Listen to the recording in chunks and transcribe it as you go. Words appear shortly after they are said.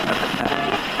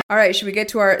All right, should we get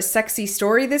to our sexy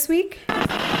story this week?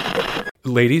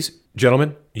 Ladies,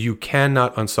 gentlemen, you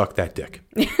cannot unsuck that dick.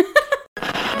 It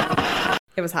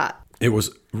was hot. It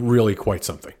was really quite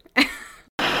something.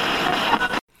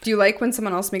 Do you like when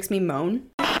someone else makes me moan?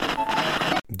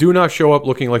 Do not show up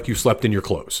looking like you slept in your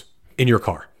clothes, in your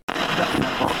car.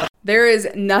 There is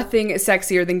nothing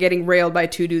sexier than getting railed by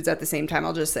two dudes at the same time.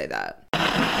 I'll just say that.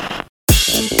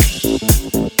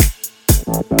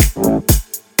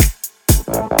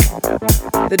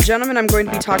 The gentleman I'm going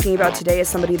to be talking about today is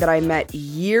somebody that I met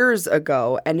years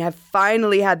ago and have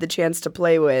finally had the chance to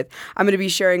play with. I'm going to be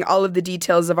sharing all of the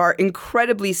details of our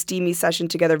incredibly steamy session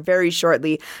together very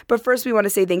shortly. But first, we want to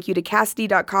say thank you to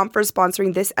Kasidie.com for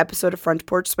sponsoring this episode of Front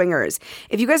Porch Swingers.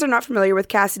 If you guys are not familiar with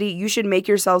Kasidie, you should make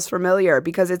yourselves familiar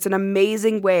because it's an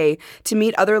amazing way to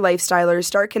meet other lifestylers,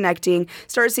 start connecting,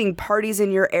 start seeing parties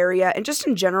in your area, and just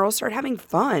in general, start having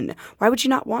fun. Why would you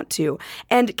not want to?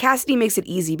 And Kasidie makes it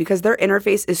easy because their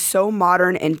interface is so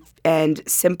modern and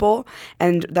simple,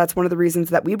 and that's one of the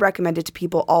reasons that we recommend it to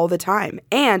people all the time.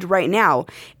 And right now,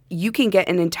 you can get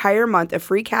an entire month of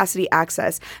free Kasidie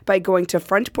access by going to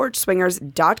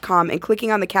frontporchswingers.com and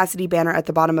clicking on the Kasidie banner at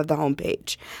the bottom of the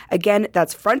homepage. Again,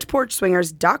 that's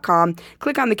frontporchswingers.com.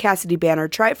 Click on the Kasidie banner.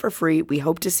 Try it for free. We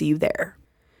hope to see you there.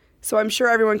 So I'm sure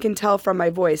everyone can tell from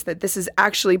my voice that this is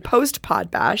actually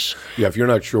post-Pod Bash. Yeah, if you're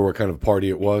not sure what kind of party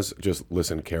it was, just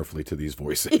listen carefully to these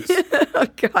voices. Oh,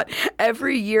 God.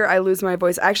 Every year I lose my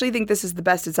voice. I actually think this is the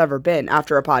best it's ever been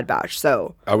after a Pod Bash,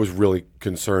 so. I was really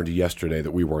concerned yesterday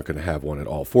that we weren't going to have one at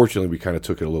all. Fortunately, we kind of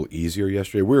took it a little easier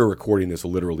yesterday. We were recording this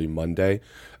literally Monday,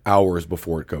 hours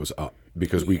before it goes up,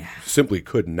 because we simply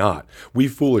could not. I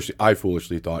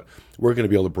foolishly thought we're going to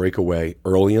be able to break away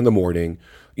early in the morning,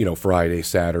 Friday,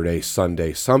 Saturday,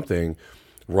 Sunday, something,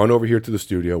 run over here to the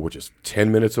studio, which is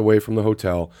 10 minutes away from the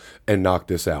hotel, and knock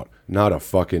this out. Not a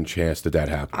fucking chance did that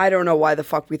happen. I don't know why the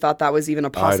fuck we thought that was even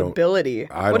a possibility.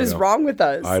 What is wrong with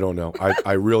us? I don't know.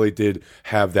 I really did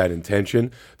have that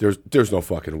intention. There's no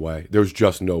fucking way. There's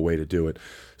just no way to do it.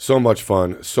 So much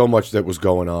fun, so much that was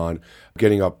going on,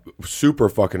 getting up super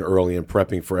fucking early and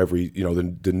prepping for every,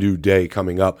 the new day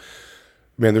coming up.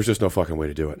 Man, there's just no fucking way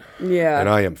to do it. Yeah. And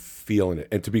I am feeling it.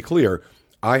 And to be clear,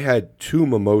 I had 2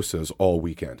 mimosas all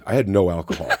weekend. I had no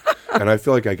alcohol. And I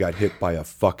feel like I got hit by a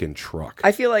fucking truck.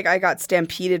 I feel like I got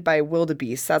stampeded by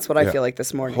wildebeest. That's what I feel like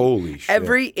this morning. Holy shit.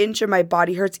 Every inch of my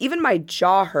body hurts. Even my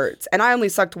jaw hurts. And I only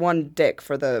sucked one dick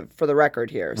for the record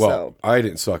here. Well, I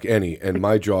didn't suck any. And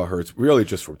my jaw hurts really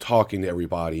just from talking to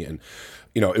everybody. And,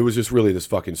 it was just really this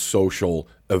fucking social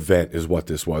event is what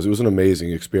this was. It was an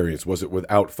amazing experience. Was it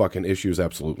without fucking issues?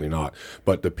 Absolutely not.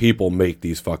 But the people make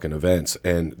these fucking events.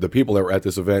 And the people that were at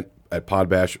this event at Pod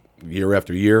Bash year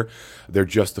after year, they're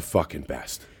just the fucking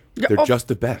best. They're just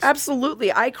the best.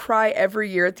 Absolutely. I cry every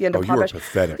year at the end of Pod Bash. You are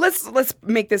pathetic. Let's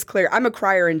make this clear. I'm a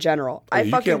crier in general. You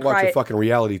can't watch a fucking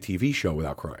reality TV show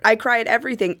without crying. I cry at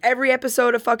everything. Every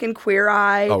episode of fucking Queer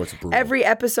Eye. Oh, it's brutal. Every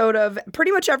episode of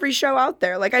pretty much every show out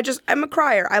there. I'm a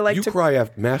crier. You cry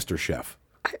after MasterChef.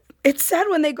 It's sad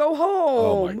when they go home.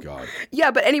 Oh, my God. Yeah,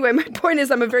 but anyway, my point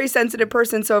is I'm a very sensitive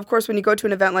person. So, of course, when you go to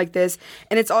an event like this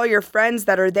and it's all your friends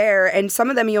that are there and some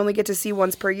of them you only get to see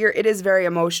once per year, it is very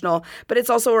emotional. But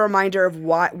it's also a reminder of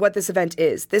what this event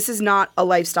is. This is not a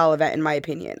lifestyle event, in my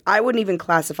opinion. I wouldn't even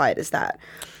classify it as that.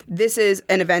 This is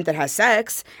an event that has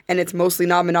sex, and it's mostly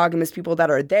non-monogamous people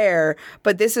that are there.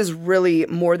 But this is really,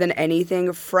 more than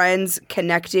anything, friends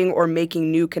connecting or making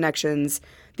new connections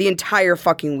the entire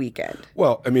fucking weekend.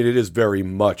 Well, I mean, it is very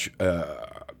much,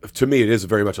 to me, it is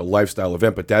very much a lifestyle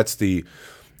event, but that's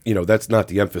that's not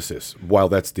the emphasis. While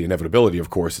that's the inevitability, of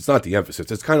course, it's not the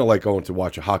emphasis. It's kind of like going to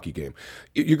watch a hockey game.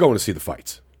 You're going to see the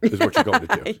fights, is what you're going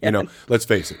to do. Yeah. Let's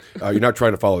face it. You're not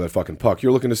trying to follow that fucking puck.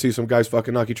 You're looking to see some guys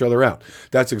fucking knock each other out.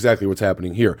 That's exactly what's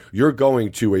happening here. You're going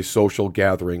to a social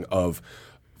gathering of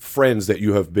friends that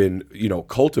you have been,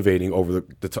 cultivating over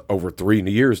over 3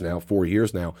 years now, 4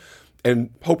 years now,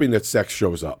 and hoping that sex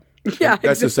shows up. Yeah,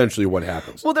 that's essentially what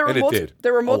happens. Well, there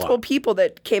were multiple people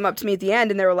that came up to me at the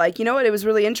end and they were like, you know what, it was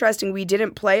really interesting. We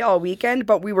didn't play all weekend,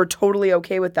 but we were totally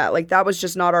okay with that. That was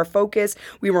just not our focus.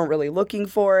 We weren't really looking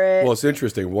for it. Well, it's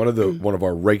interesting. One of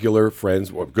our regular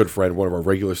friends, a good friend, one of our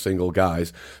regular single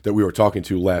guys that we were talking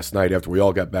to last night after we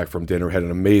all got back from dinner, had an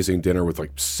amazing dinner with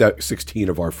 16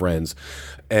 of our friends,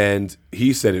 and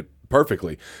he said it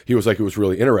perfectly. He was like, it was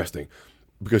really interesting.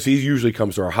 Because he usually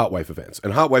comes to our Hot Wife events.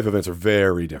 And Hot Wife events are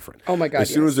very different. Oh, my God,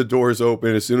 As soon as the doors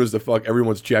open, as soon as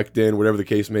everyone's checked in, whatever the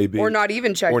case may be. Or not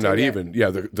even checked in. Or not even. Yeah,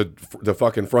 the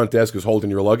fucking front desk is holding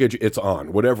your luggage. It's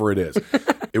on, whatever it is.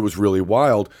 It was really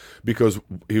wild because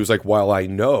he was like, while I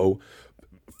know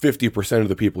 50% of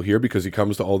the people here because he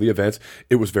comes to all the events.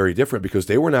 It was very different because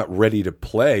they were not ready to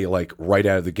play like right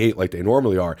out of the gate like they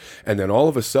normally are. And then all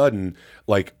of a sudden,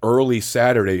 like early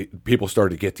Saturday, people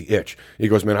started to get the itch. He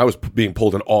goes, man, I was being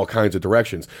pulled in all kinds of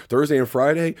directions. Thursday and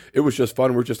Friday, it was just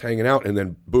fun. We're just hanging out. And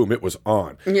then boom, it was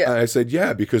on. Yeah. And I said,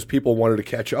 yeah, because people wanted to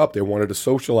catch up. They wanted to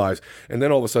socialize. And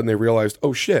then all of a sudden they realized,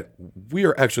 oh shit, we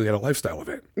are actually at a lifestyle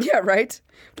event. Yeah, right?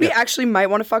 We actually might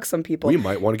want to fuck some people. We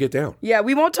might want to get down. Yeah,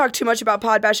 we won't talk too much about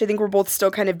Pod Bash. I think we're both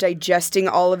still kind of digesting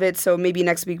all of it, so maybe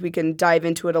next week we can dive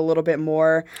into it a little bit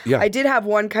more. Yeah. I did have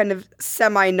one kind of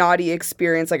semi-naughty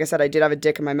experience. Like I said, I did have a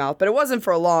dick in my mouth, but it wasn't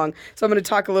for long, so I'm going to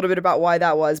talk a little bit about why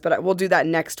that was, but we'll do that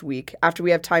next week after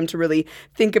we have time to really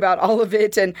think about all of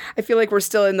it, and I feel like we're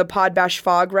still in the Pod Bash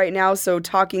fog right now, so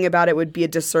talking about it would be a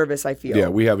disservice, I feel. Yeah,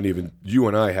 we haven't even, you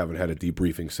and I haven't had a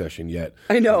debriefing session yet.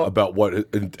 I know. About what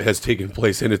has taken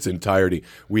place in its entirety.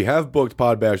 We have booked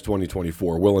Pod Bash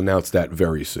 2024. We'll announce that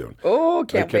very soon. Oh,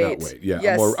 I cannot wait. Yeah,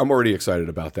 yes. I'm already excited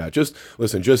about that. Just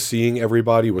seeing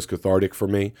everybody was cathartic for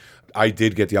me. I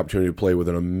did get the opportunity to play with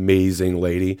an amazing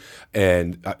lady,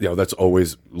 and that's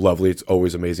always lovely. It's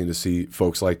always amazing to see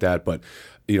folks like that. But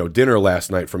dinner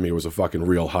last night for me was a fucking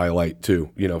real highlight too.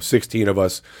 16 of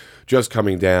us just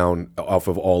coming down off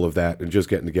of all of that and just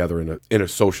getting together in a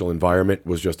social environment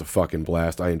was just a fucking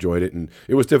blast. I enjoyed it, and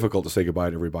it was difficult to say goodbye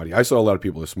to everybody. I saw a lot of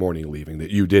people this morning leaving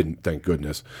that you didn't, thank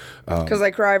goodness. Because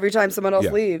I cry every time someone else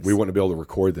leaves. We wouldn't be able to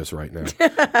record this right now.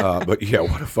 But yeah,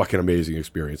 what a fucking amazing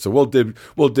experience. So we'll dig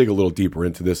a little deeper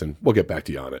into this, and we'll get back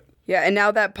to you on it. Yeah, and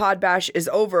now that Pod Bash is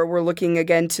over, we're looking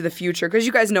again to the future. Because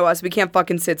you guys know us, we can't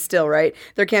fucking sit still, right?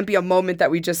 There can't be a moment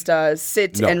that we just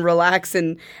sit and relax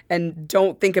and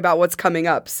don't think about what's coming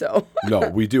up, so. No,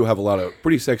 we do have a lot of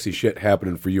pretty sexy shit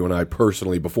happening for you and I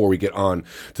personally before we get on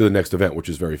to the next event, which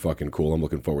is very fucking cool. I'm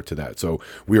looking forward to that. So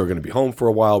we are going to be home for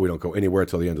a while. We don't go anywhere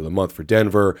till the end of the month for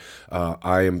Denver.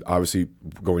 I am obviously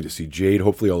going to see Jade,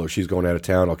 hopefully, although she's going out of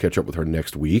town. I'll catch up with her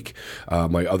next week.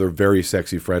 My other very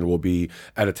sexy friend will be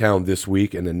out of town this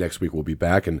week, and then next week we'll be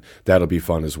back, and that'll be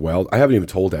fun as well. I haven't even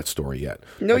told that story yet.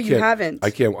 No, you haven't.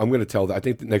 I can't. I'm going to tell that. I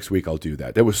think that next week I'll do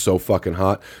that. That was so fucking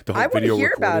hot. The whole video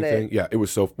recording thing. Yeah, it was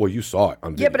so. Well, you saw it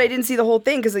on video. Yeah, but I didn't see the whole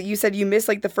thing because you said you missed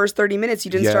like the first 30 minutes.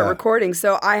 You didn't start recording,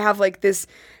 so I have like this.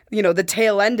 The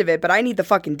tail end of it, but I need the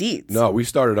fucking deets. No, we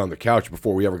started on the couch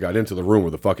before we ever got into the room where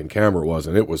the fucking camera was,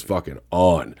 and it was fucking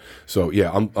on. So,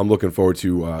 yeah, I'm looking forward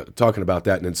to talking about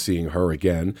that and then seeing her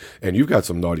again. And you've got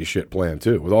some naughty shit planned,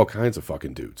 too, with all kinds of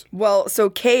fucking dudes. Well, so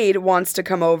Cade wants to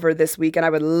come over this week, and I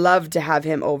would love to have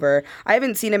him over. I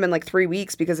haven't seen him in like 3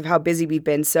 weeks because of how busy we've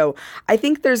been, so I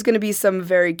think there's going to be some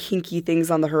very kinky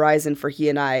things on the horizon for he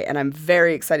and I, and I'm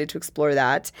very excited to explore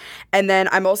that. And then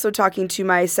I'm also talking to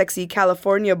my sexy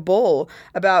California bull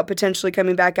about potentially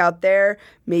coming back out there,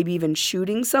 maybe even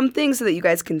shooting something so that you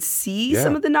guys can see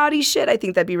some of the naughty shit. I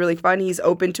think that'd be really fun. He's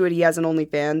open to it. He has an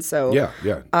OnlyFans, so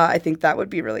I think that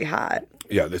would be really hot.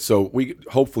 Yeah, so we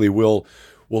hopefully we'll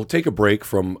take a break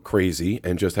from crazy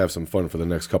and just have some fun for the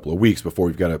next couple of weeks before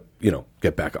we've got to,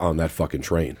 get back on that fucking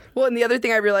train. Well, and the other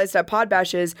thing I realized at Pod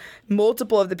Bash is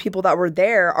multiple of the people that were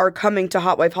there are coming to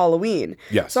Hot Wife Halloween.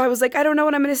 Yes. So I was like, I don't know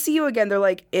when I'm going to see you again. They're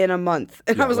like, in a month.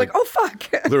 And I was like, oh, fuck.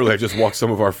 Literally, I just walked some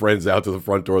of our friends out to the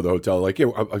front door of the hotel. Like, I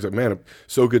was like, man, I'm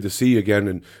so good to see you again.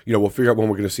 And, we'll figure out when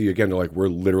we're going to see you again. They're like, we're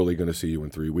literally going to see you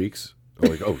in 3 weeks. I'm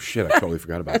like, oh shit, I totally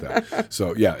forgot about that.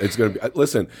 So yeah, it's going to be,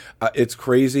 listen, it's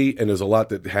crazy and there's a lot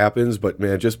that happens, but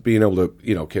man, just being able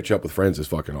to, catch up with friends is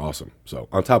fucking awesome. So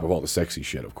on top of all the sexy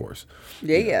shit, of course.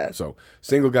 Yeah. So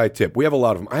single guy tip. We have a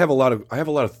lot of them. I have a lot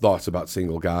of thoughts about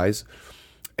single guys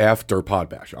after Pod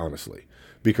Bash, honestly,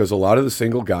 because a lot of the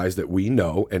single guys that we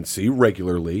know and see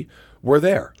regularly were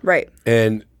there. Right.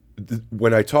 And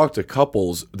when I talked to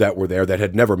couples that were there that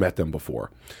had never met them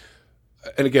before,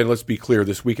 and again, let's be clear,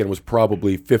 this weekend was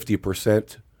probably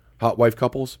 50% hot wife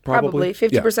couples, probably.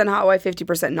 50% hot wife,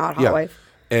 50% not hot wife.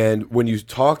 And when you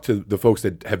talk to the folks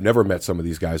that have never met some of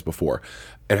these guys before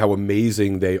and how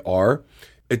amazing they are,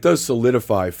 it does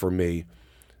solidify for me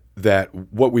that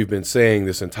what we've been saying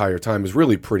this entire time is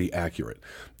really pretty accurate.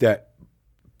 That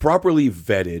properly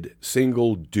vetted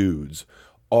single dudes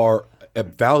are a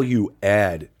value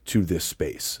add to this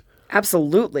space.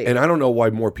 Absolutely. And I don't know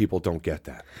why more people don't get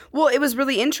that. Well, it was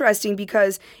really interesting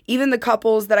because even the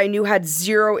couples that I knew had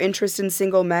zero interest in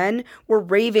single men were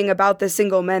raving about the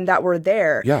single men that were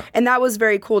there. Yeah. And that was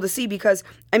very cool to see because,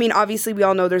 I mean, obviously we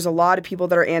all know there's a lot of people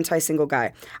that are anti-single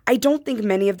guy. I don't think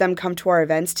many of them come to our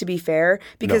events, to be fair,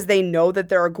 because they know that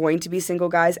there are going to be single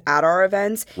guys at our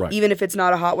events. Right. Even if it's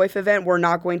not a hot wife event, we're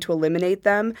not going to eliminate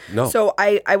them. No. So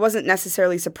I wasn't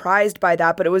necessarily surprised by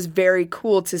that, but it was very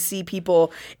cool to see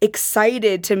people excited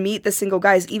excited to meet the single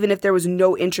guys, even if there was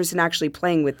no interest in actually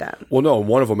playing with them. Well, no,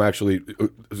 one of them actually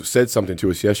said something to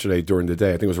us yesterday during the day.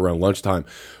 I think it was around lunchtime.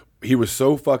 He was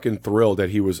so fucking thrilled that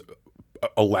he was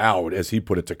allowed, as he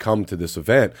put it, to come to this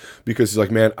event, because he's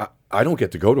like, man, I don't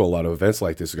get to go to a lot of events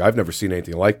like this. I've never seen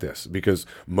anything like this, because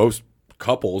most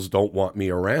couples don't want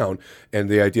me around. And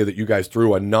the idea that you guys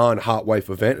threw a non-hot wife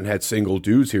event and had single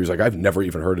dudes here, he's like, I've never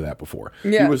even heard of that before.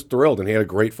 Yeah. He was thrilled, and he had a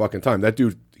great fucking time. That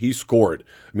dude, he scored.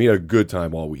 I mean, he had a good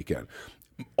time all weekend.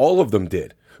 All of them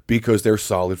did, because they're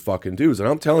solid fucking dudes. And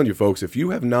I'm telling you, folks, if you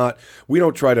have not, we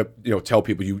don't try to, tell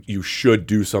people you should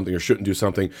do something or shouldn't do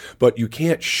something, but you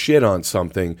can't shit on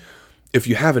something if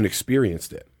you haven't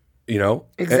experienced it,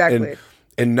 Exactly.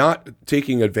 And not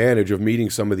taking advantage of meeting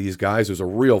some of these guys is a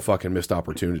real fucking missed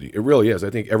opportunity. It really is. I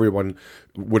think everyone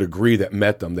would agree that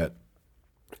met them, that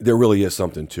there really is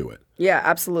something to it. Yeah,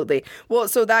 absolutely. Well,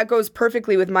 so that goes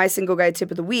perfectly with my single guy tip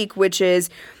of the week, which is,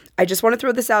 I just want to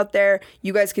throw this out there.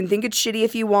 You guys can think it's shitty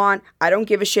if you want. I don't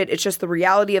give a shit. It's just the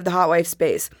reality of the hot wife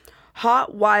space.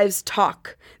 Hot wives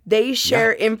talk. They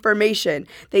share information.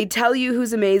 They tell you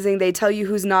who's amazing. They tell you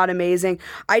who's not amazing.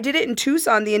 I did it in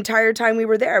Tucson the entire time we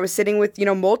were there. I was sitting with,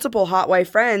 multiple hot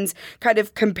wife friends, kind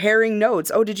of comparing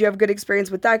notes. Oh, did you have a good experience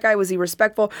with that guy? Was he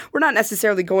respectful? We're not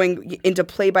necessarily going into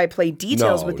play-by-play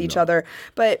details with each other,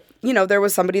 but, there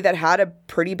was somebody that had a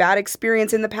pretty bad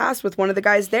experience in the past with one of the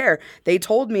guys there. They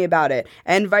told me about it,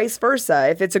 and vice versa.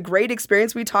 If it's a great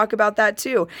experience, we talk about that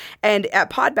too. And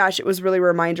at Pod Bash, it was really a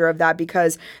reminder of that,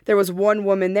 because there was one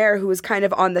woman there who was kind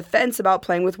of on the fence about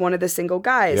playing with one of the single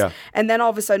guys. Yeah. And then all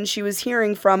of a sudden she was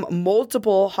hearing from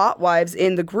multiple hot wives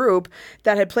in the group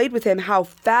that had played with him how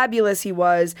fabulous he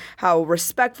was, how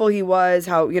respectful he was,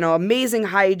 how, amazing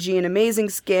hygiene, amazing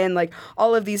skin, like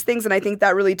all of these things. And I think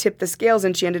that really tipped the scales,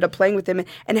 and she ended up playing with him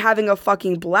and having a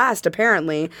fucking blast,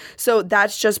 apparently. So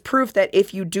that's just proof that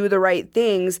if you do the right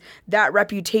things, that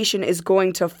reputation is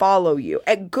going to follow you,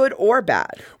 at good or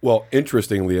bad. Well,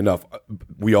 interestingly enough,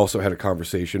 we also had a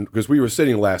conversation, because we were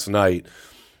sitting last night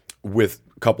with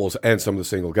couples and some of the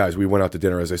single guys. We went out to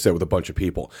dinner, as I said, with a bunch of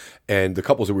people. And the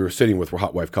couples that we were sitting with were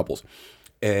hot wife couples.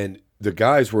 And the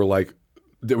guys were like,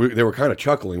 they were kind of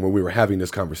chuckling when we were having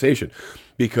this conversation,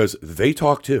 because they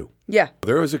talk too. Yeah.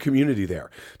 There is a community there.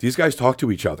 These guys talk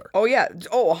to each other. Oh, yeah.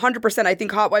 Oh, 100%. I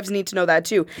think hot wives need to know that,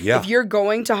 too. Yeah. If you're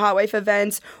going to hot wife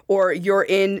events, or you're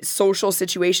in social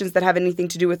situations that have anything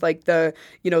to do with, like, the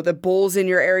bulls in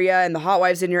your area and the hot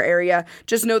wives in your area,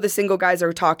 just know the single guys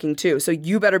are talking, too. So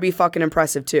you better be fucking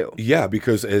impressive, too. Yeah,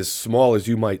 because as small as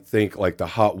you might think, like, the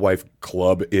hot wife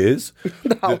club is.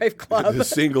 The hot wife club. The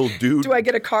single dude. Do I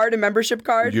get a card, a membership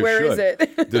card? Where is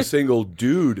it? The single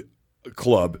dude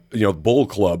club, bull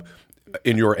club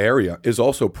in your area is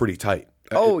also pretty tight.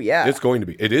 Oh, yeah. It's going to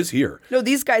be. It is here. No,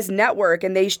 these guys network,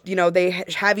 and they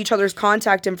have each other's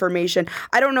contact information.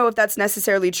 I don't know if that's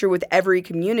necessarily true with every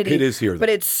community. It is here, though. But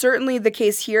it's certainly the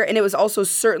case here, and it was also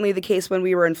certainly the case when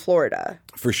we were in Florida.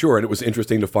 For sure. And it was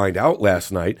interesting to find out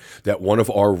last night that one of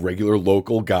our regular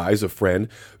local guys, a friend,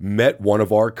 met one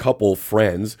of our couple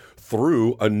friends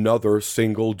through another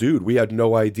single dude. We had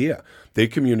no idea. They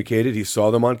communicated. He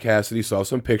saw them on Cassidy, saw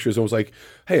some pictures, and was like,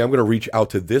 hey, I'm going to reach out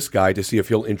to this guy to see if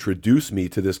he'll introduce me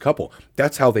to this couple.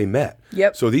 That's how they met.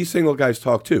 Yep. So these single guys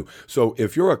talk too. So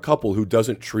if you're a couple who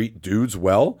doesn't treat dudes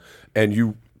well, and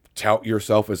you tout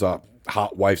yourself as a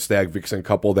hot wife stag vixen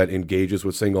couple that engages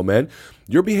with single men,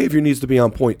 your behavior needs to be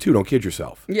on point too. Don't kid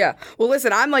yourself. Yeah. Well,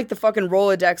 listen, I'm like the fucking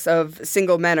Rolodex of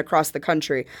single men across the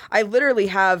country. I literally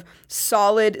have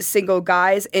solid single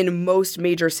guys in most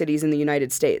major cities in the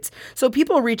United States. So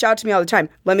people reach out to me all the time.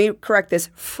 Let me correct this.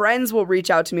 Friends will reach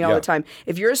out to me all the time.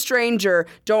 If you're a stranger,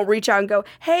 don't reach out and go,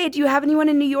 hey, do you have anyone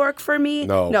in New York for me?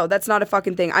 No, that's not a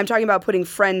fucking thing. I'm talking about putting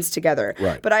friends together.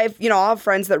 Right. But I'll have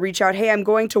friends that reach out, hey, I'm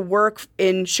going to work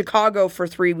in Chicago for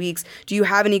 3 weeks. Do you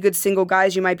have any good single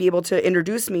guys you might be able to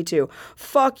introduce me to?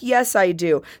 Fuck yes, I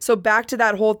do. So back to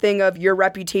that whole thing of your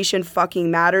reputation fucking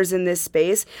matters in this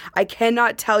space. I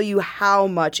cannot tell you how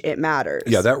much it matters.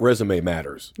 Yeah, that resume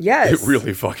matters. Yes. It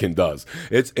really fucking does.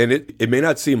 It may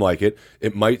not seem like it.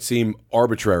 It might seem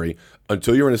arbitrary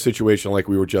until you're in a situation like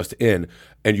we were just in,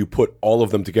 and you put all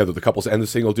of them together, the couples and the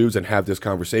single dudes, and have this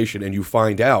conversation, and you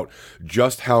find out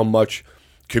just how much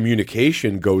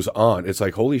communication goes on. It's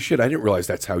like, holy shit, I didn't realize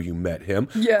that's how you met him.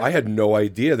 Yeah. I had no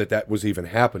idea that was even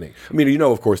happening. I mean,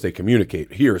 of course they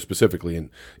communicate here, specifically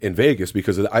in Vegas,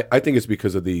 because I think it's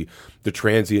because of the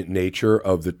transient nature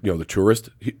of the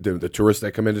tourists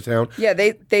that come into town. Yeah,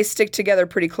 they stick together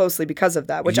pretty closely because of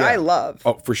that, which I love.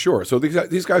 Oh, for sure. So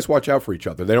these guys watch out for each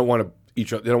other. They don't want to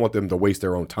each other. They don't want them to waste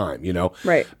their own time, you know.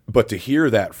 Right. But to hear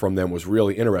that from them was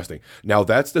really interesting. Now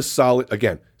that's the solid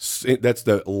again. That's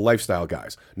the lifestyle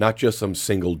guys, not just some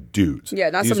single dudes. Yeah,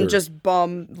 not some just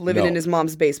bum living in his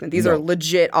mom's basement. These are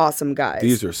legit awesome guys.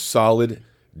 These are solid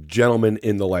gentlemen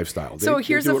in the lifestyle. So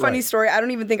here's a funny story. I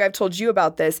don't even think I've told you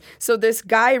about this. So this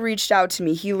guy reached out to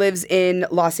me. He lives in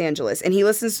Los Angeles and he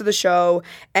listens to the show,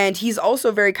 and he's also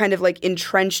very kind of like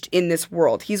entrenched in this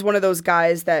world. He's one of those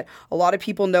guys that a lot of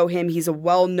people know him. He's a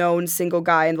well-known single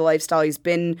guy in the lifestyle. He's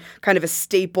been kind of a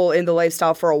staple in the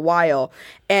lifestyle for a while.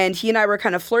 And he and I were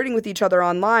kind of flirting with each other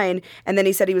online. And then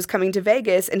he said he was coming to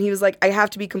Vegas. And he was like, I have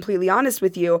to be completely honest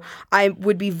with you. I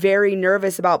would be very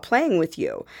nervous about playing with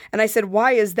you. And I said,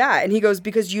 why is that? And he goes,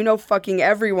 because you know fucking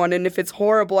everyone. And if it's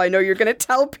horrible, I know you're going to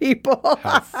tell people.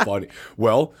 How funny.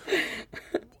 Well,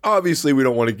 obviously we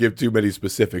don't want to give too many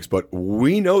specifics, but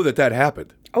we know that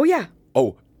happened. Oh, yeah.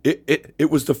 Oh,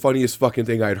 it was the funniest fucking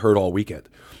thing I had heard all weekend.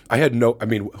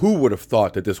 Who would have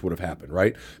thought that this would have happened,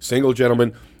 right? Single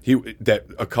gentleman, that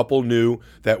a couple knew,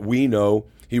 that we know.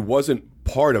 He wasn't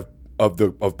part of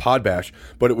Podbash,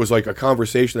 but it was like a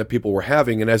conversation that people were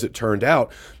having, and as it turned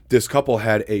out, this couple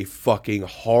had a fucking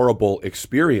horrible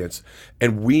experience,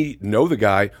 and we know the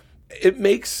guy. It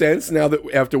makes sense now that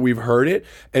after we've heard it.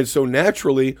 And so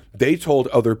naturally, they told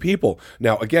other people.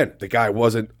 Now, again, the guy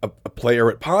wasn't a player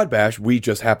at Podbash. We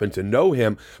just happened to know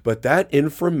him. But that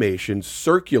information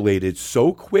circulated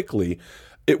so quickly,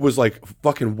 it was like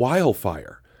fucking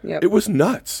wildfire. Yep. It was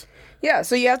nuts. Yeah,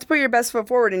 so you have to put your best foot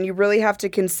forward, and you really have to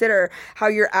consider how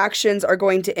your actions are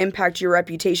going to impact your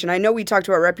reputation. I know we talked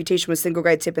about reputation with Single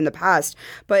Guy Tip in the past,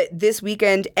 but this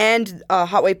weekend and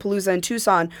Hot Wife Palooza in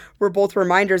Tucson were both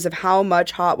reminders of how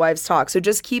much hot wives talk. So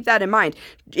just keep that in mind.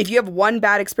 If you have one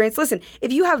bad experience, listen,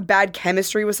 if you have bad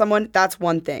chemistry with someone, that's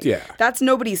one thing. Yeah. That's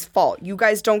nobody's fault. You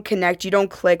guys don't connect, you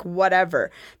don't click, whatever.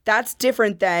 That's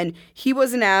different than he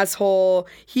was an asshole,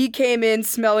 he came in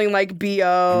smelling like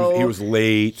BO. He was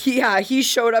late. He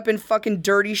showed up in fucking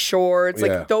dirty shorts. Yeah.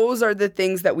 Like, those are the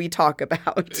things that we talk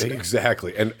about.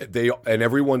 Exactly. And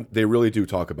everyone, they really do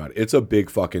talk about it. It's a big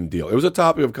fucking deal. It was a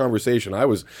topic of conversation. I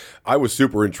was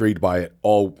super intrigued by it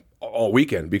all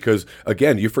weekend because,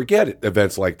 again, you forget it,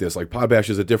 events like this. Like, Podbash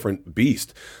is a different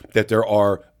beast, that there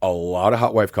are a lot of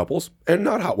hot wife couples and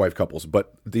not hot wife couples,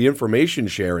 but the information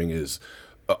sharing is...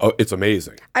 it's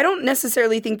amazing. I don't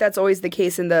necessarily think that's always the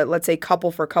case in the, let's say,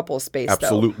 couple for couple space.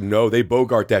 Absolutely. No, they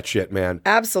bogart that shit, man.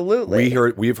 Absolutely.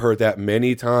 We've heard that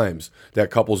many times, that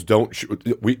couples don't.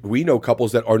 We know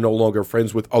couples that are no longer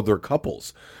friends with other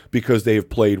couples because they've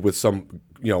played with some,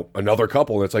 another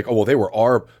couple, and it's like, oh well, they were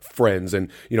our friends, and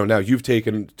now you've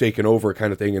taken over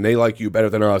kind of thing, and they like you better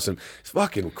than us, and it's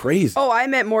fucking crazy. Oh, I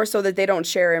meant more so that they don't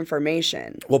share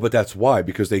information. Well, but that's why,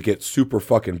 because they get super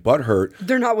fucking butthurt.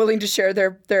 They're not willing to share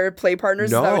their play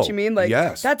partners. No, is that what you mean? Like,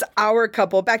 yes. That's our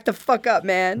couple. Back the fuck up,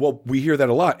 man. Well, we hear that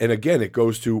a lot, and again, it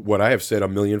goes to what I have said a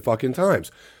million fucking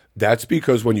times. That's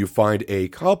because when you find a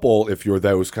couple, if you're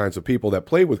those kinds of people that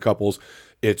play with couples,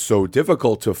 it's so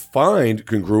difficult to find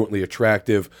congruently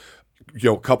attractive,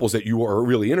 couples that you are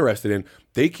really interested in.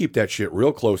 They keep that shit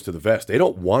real close to the vest. They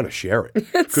don't want to share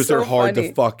it because they're hard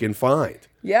to fucking find.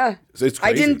 Yeah. It's crazy.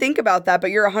 I didn't think about that,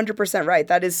 but you're 100% right.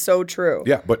 That is so true.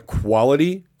 Yeah, but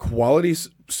quality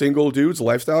single dudes,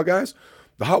 lifestyle guys,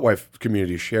 the hot wife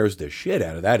community shares the shit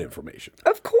out of that information.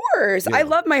 Of course. I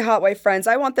love my hot wife friends.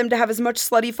 I want them to have as much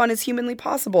slutty fun as humanly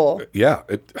possible. Yeah.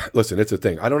 Listen, it's a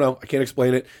thing. I don't know. I can't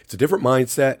explain it. It's a different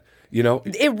mindset.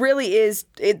 It really is.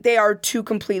 They are two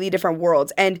completely different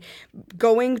worlds. And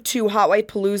going to Hot Wife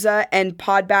Palooza and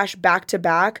Podbash back to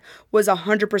back was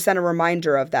 100% a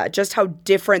reminder of that, just how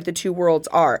different the two worlds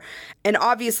are. And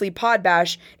obviously,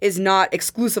 Podbash is not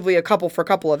exclusively a couple for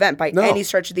couple event by any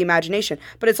stretch of the imagination,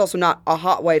 but it's also not a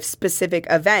hot wife specific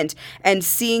event. And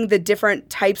seeing the different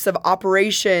types of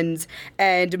operations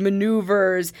and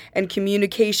maneuvers and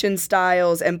communication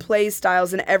styles and play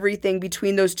styles and everything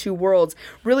between those two worlds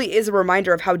really is a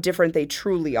reminder of how different they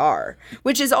truly are,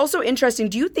 which is also interesting.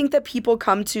 Do you think that people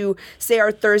come to, say,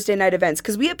 our Thursday night events?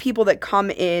 Because we have people that come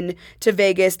in to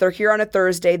Vegas, they're here on a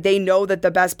Thursday, they know that the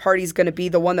best party is going to be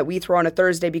the one that we throw on a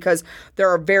Thursday because there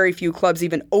are very few clubs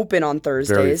even open on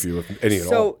Thursdays. Very few, if any at all.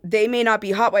 So they may not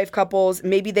be hot wife couples,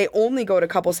 maybe they only go to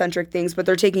couple-centric things, but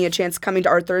they're taking a chance coming to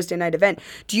our Thursday night event.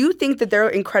 Do you think that they're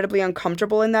incredibly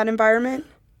uncomfortable in that environment?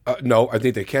 No, I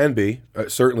think they can be,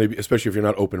 certainly, especially if you're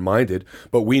not open-minded.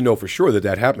 But we know for sure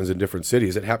that happens in different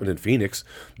cities. It happened in Phoenix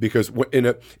because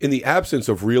in the absence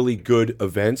of really good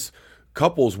events,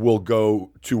 couples will go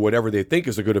to whatever they think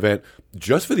is a good event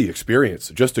just for the experience,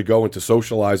 just to go and to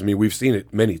socialize. I mean, we've seen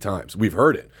it many times. We've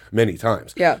heard it many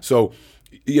times. Yeah. So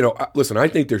listen, I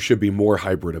think there should be more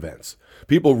hybrid events.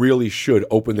 People really should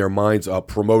open their minds up,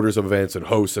 promoters of events and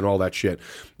hosts and all that shit.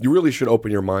 You really should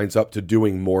open your minds up to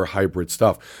doing more hybrid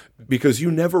stuff, because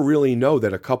you never really know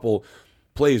that a couple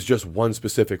plays just one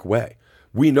specific way.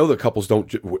 We know that couples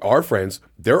don't, our friends,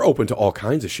 they're open to all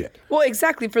kinds of shit. Well,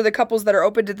 exactly. For the couples that are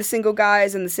open to the single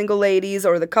guys and the single ladies,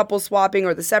 or the couple swapping,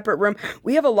 or the separate room,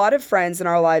 we have a lot of friends in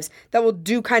our lives that will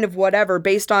do kind of whatever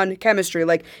based on chemistry.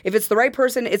 Like, if it's the right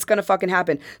person, it's going to fucking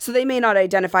happen. So they may not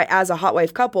identify as a hot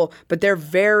wife couple, but they're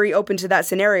very open to that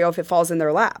scenario if it falls in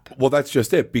their lap. Well, that's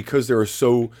just it, because there are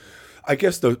so... I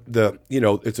guess the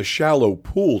it's a shallow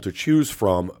pool to choose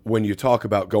from when you talk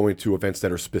about going to events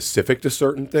that are specific to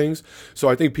certain things. So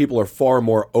I think people are far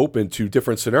more open to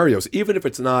different scenarios, even if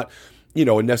it's not,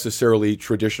 a necessarily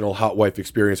traditional hot wife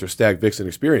experience or stag vixen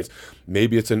experience.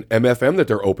 Maybe it's an MFM that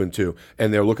they're open to,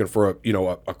 and they're looking for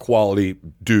a quality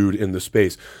dude in the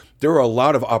space. There are a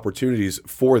lot of opportunities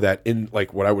for that in,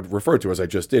 like, what I would refer to, as I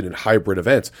just did, in hybrid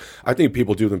events. I think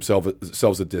people do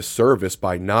themselves a disservice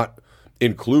by not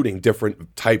including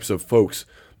different types of folks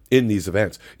in these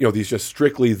events. These just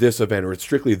strictly this event, or it's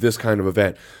strictly this kind of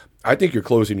event. I think you're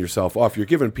closing yourself off. You're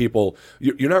giving people,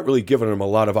 you're not really giving them a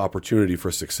lot of opportunity for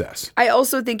success. I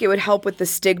also think it would help with the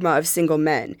stigma of single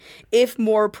men if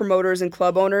more promoters and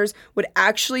club owners would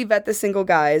actually vet the single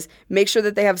guys, make sure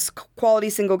that they have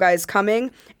quality single guys coming,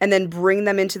 and then bring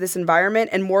them into this environment,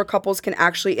 and more couples can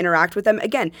actually interact with them.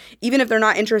 Again, even if they're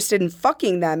not interested in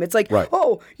fucking them, it's like, right.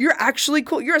 Oh, you're actually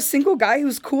cool. You're a single guy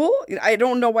who's cool? I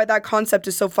don't know why that concept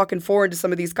is so fucking foreign to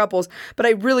some of these couples, but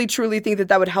I really, truly think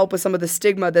that would help with some of the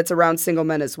stigma that's around single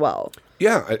men as well.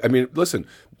 Yeah, I mean, listen,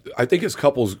 I think as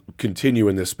couples continue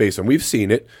in this space, and we've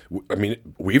seen it, I mean,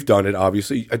 we've done it,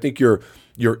 obviously. I think your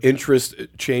interests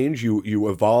change, you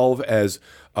evolve as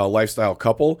a lifestyle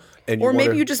couple. And or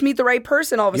maybe you just meet the right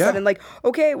person all of a sudden. Like,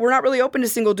 okay, we're not really open to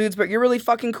single dudes, but you're really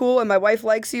fucking cool, and my wife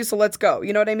likes you, so let's go.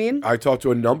 You know what I mean? I talked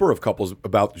to a number of couples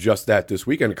about just that this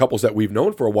weekend, couples that we've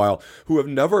known for a while who have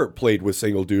never played with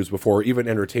single dudes before, or even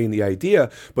entertained the idea,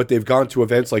 but they've gone to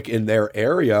events like in their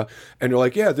area, and they're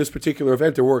like, yeah, this particular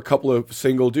event, there were a couple of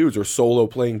single dudes or solo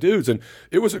playing dudes, and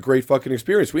it was a great fucking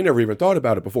experience. We never even thought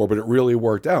about it before, but it really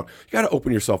worked out. You got to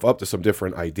open yourself up to some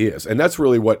different ideas, and that's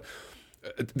really what,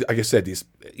 like I said, these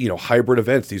hybrid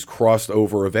events, these crossed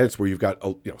over events where you've got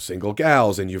single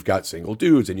gals, and you've got single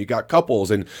dudes, and you got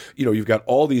couples, and you've got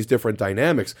all these different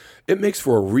dynamics. It makes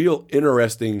for a real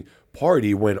interesting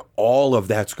party when all of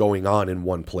that's going on in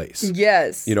one place.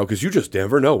 Yes, because you just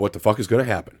never know what the fuck is going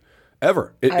to happen.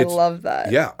 Ever. I love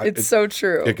that. Yeah. It's so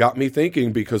true. It got me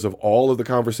thinking because of all of the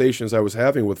conversations I was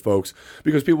having with folks,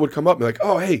 because people would come up and be like,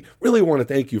 oh, hey, really want to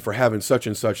thank you for having such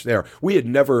and such there. We had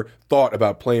never thought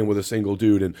about playing with a single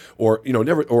dude or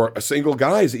a single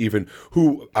guys even,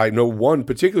 who I know one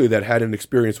particularly that had an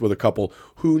experience with a couple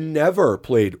who never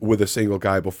played with a single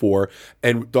guy before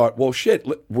and thought, well, shit,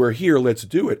 we're here, let's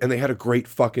do it. And they had a great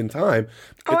fucking time.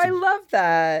 I love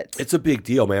that. It's a big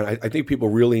deal, man. I think people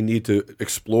really need to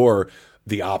explore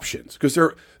the options, because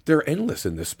they're endless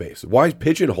in this space. Why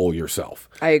pigeonhole yourself?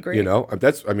 I agree. I don't know.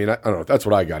 That's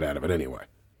what I got out of it anyway.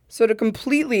 So to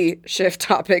completely shift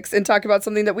topics and talk about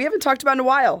something that we haven't talked about in a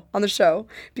while on the show,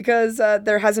 because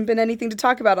there hasn't been anything to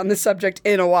talk about on this subject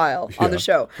in a while on the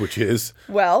show. Which is?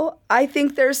 Well, I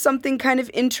think there's something kind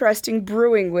of interesting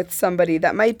brewing with somebody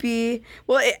that might be,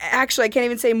 actually, I can't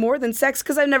even say more than sex,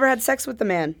 because I've never had sex with a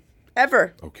man.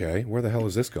 Ever. Okay, where the hell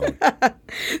is this going?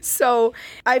 So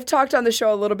I've talked on the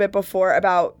show a little bit before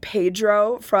about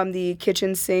Pedro from the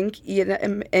Kitchen Sink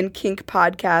and Kink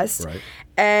podcast. Right.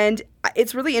 And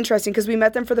it's really interesting because we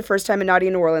met them for the first time in Naughty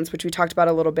in New Orleans, which we talked about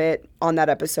a little bit on that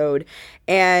episode.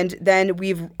 And then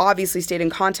we've obviously stayed in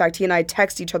contact. He and I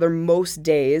text each other most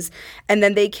days. And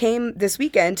then they came this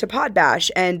weekend to Pod Bash,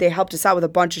 and they helped us out with a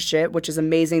bunch of shit, which is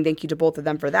amazing. Thank you to both of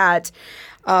them for that.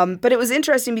 But it was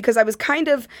interesting because I was kind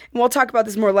of, and we'll talk about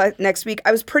this more next week,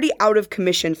 I was pretty out of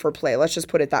commission for play. Let's just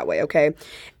put it that way, okay?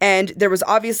 And there was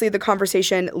obviously the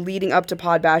conversation leading up to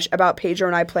Pod Bash about Pedro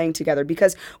and I playing together,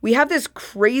 because we have this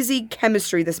crazy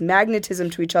chemistry, this magnetism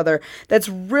to each other that's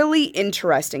really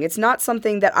interesting. It's not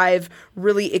something that I've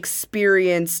really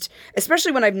experienced,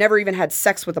 especially when I've never even had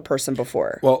sex with a person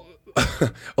before. Well,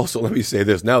 also, let me say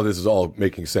this. Now this is all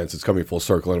making sense. It's coming full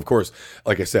circle. And of course,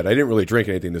 like I said, I didn't really drink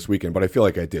anything this weekend, but I feel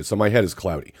like I did. So my head is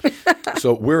cloudy.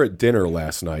 So we're at dinner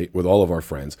last night with all of our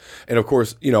friends. And of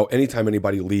course, anytime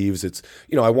anybody leaves, it's,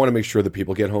 I want to make sure that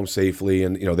people get home safely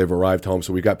and, they've arrived home.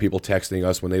 So we got people texting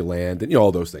us when they land and,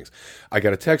 all those things. I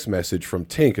got a text message from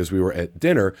Tink as we were at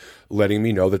dinner letting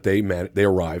me know that they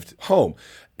arrived home.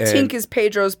 Tink is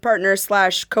Pedro's partner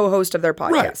 / co-host of their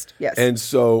podcast. Right. Yes. And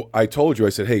so I told you, I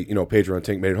said, hey, Pedro and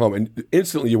Tink made it home. And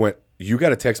instantly you went, you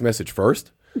got a text message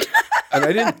first? And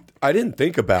I didn't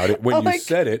think about it when you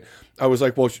said it. I was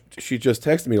like, well, she just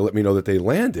texted me to let me know that they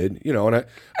landed, and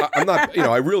I'm not,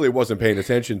 I really wasn't paying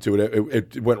attention to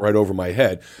it. It went right over my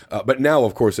head. But now,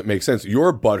 of course, it makes sense.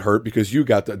 Your butt hurt because you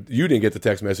didn't get the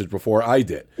text message before I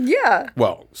did. Yeah.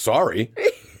 Well, sorry.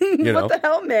 What the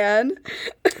hell, man?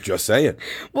 Just saying.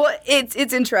 Well, it's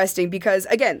interesting because,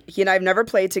 again, he and I have never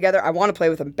played together. I want to play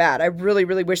with him bad. I really,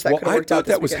 really wish that could have worked out. I thought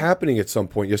that was happening at some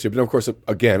point yesterday. But of course,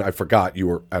 again, I forgot you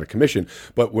were out of commission.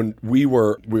 But when we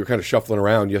were kind of shuffling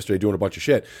around yesterday doing a bunch of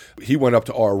shit, he went up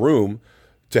to our room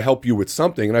to help you with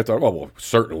something. And I thought, well,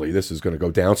 certainly this is going to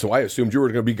go down. So I assumed you were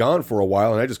going to be gone for a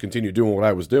while. And I just continued doing what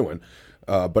I was doing.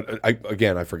 But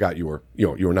I forgot you were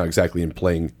not exactly in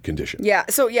playing condition. Yeah.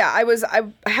 So yeah,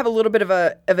 I have a little bit of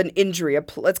an injury.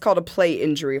 Let's call it a play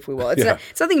injury, if we will.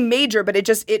 It's nothing major, but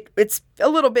it's a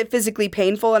little bit physically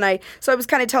painful. And I was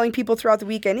kind of telling people throughout the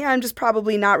weekend, yeah, I'm just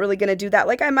probably not really going to do that.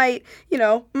 Like I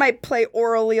might play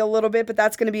orally a little bit, but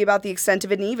that's going to be about the extent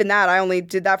of it. And even that, I only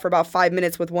did that for about 5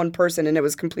 minutes with one person, and it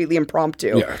was completely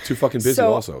impromptu. Yeah, too fucking busy.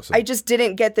 So I just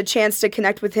didn't get the chance to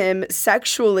connect with him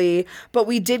sexually, but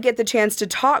we did get the chance to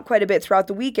talk quite a bit throughout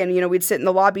the weekend. We'd sit in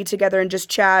the lobby together and just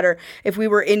chat, or if we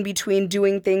were in between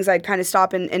doing things, I'd kind of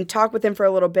stop and talk with him for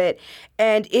a little bit.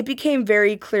 And it became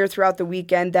very clear throughout the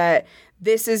weekend that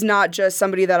this is not just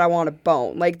somebody that I want to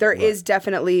bone. Like, there is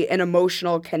definitely an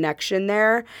emotional connection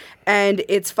there. And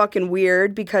it's fucking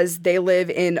weird because they live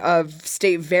in a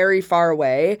state very far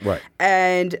away. Right.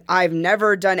 And I've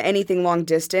never done anything long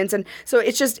distance. And so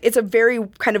it's a very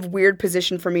kind of weird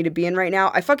position for me to be in right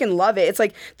now. I fucking love it. It's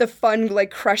like the fun,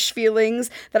 like, crush feelings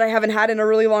that I haven't had in a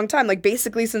really long time. Like,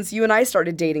 basically since you and I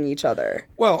started dating each other.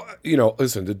 Well,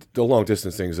 listen, the long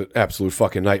distance thing is an absolute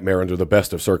fucking nightmare under the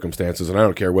best of circumstances. And I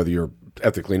don't care whether you're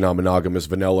ethically non-monogamous,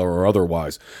 vanilla, or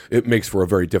otherwise. It makes for a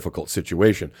very difficult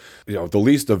situation. The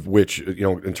least of which,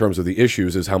 in terms of the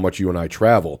issues, is how much you and I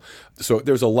travel. So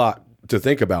there's a lot to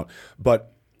think about.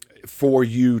 But for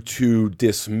you to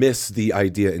dismiss the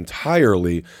idea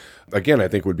entirely, again, I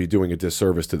think would be doing a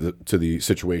disservice to the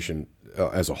situation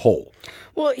as a whole.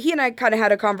 Well, he and I kind of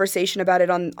had a conversation about it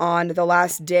on the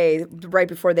last day, right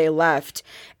before they left.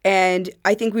 And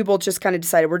I think we both just kind of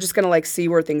decided we're just going to, like, see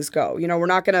where things go. We're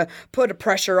not going to put a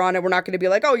pressure on it. We're not going to be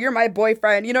like, oh, you're my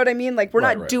boyfriend. You know what I mean? Like, we're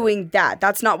not doing that.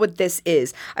 That's not what this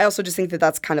is. I also just think that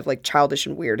that's kind of, like, childish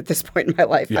and weird at this point in my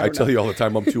life. Yeah, I tell you all the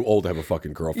time, I'm too old to have a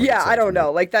fucking girlfriend. Yeah, I don't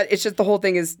know. Like, that, it's just the whole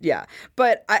thing is, yeah.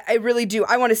 But I really do.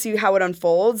 I want to see how it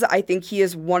unfolds. I think he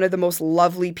is one of the most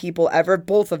lovely people ever.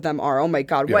 Both of them are. Oh, my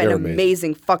God. What an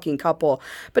amazing fucking couple.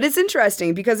 But it's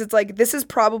interesting because it's like, this is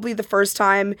probably the first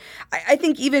time, I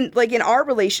think even like in our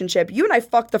relationship, you and I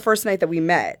fucked the first night that we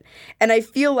met. And I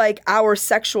feel like our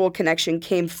sexual connection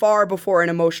came far before an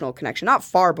emotional connection. Not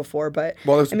far before, but...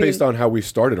 Well, it's based on how we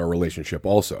started our relationship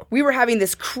also. We were having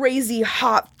this crazy,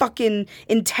 hot, fucking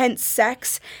intense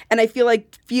sex. And I feel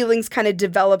like feelings kind of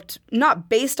developed, not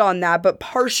based on that, but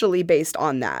partially based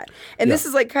on that. And this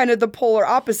is like kind of the polar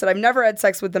opposite. I've never had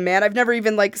sex with a man. I've never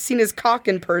even like seen his cock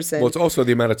in person. Well, it's also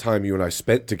the amount of time you and I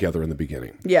spent together in the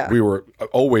beginning. Yeah. We were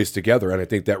always together, and I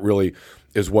think that really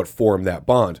is what formed that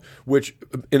bond, which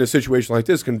in a situation like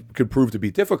this could prove to be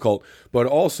difficult, but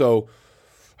also,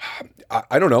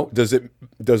 I don't know, does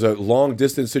a long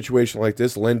distance situation like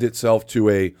this lend itself to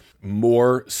a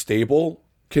more stable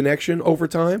connection over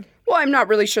time? Well, I'm not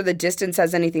really sure the distance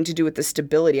has anything to do with the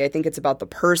stability. I think it's about the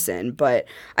person. But,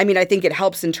 I mean, I think it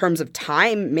helps in terms of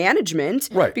time management.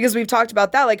 Right. Because we've talked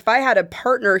about that. Like, if I had a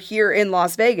partner here in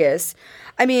Las Vegas,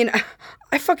 I mean...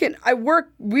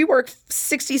 we work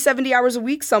 60, 70 hours a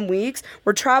week some weeks.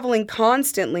 We're traveling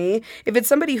constantly. If it's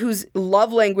somebody whose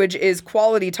love language is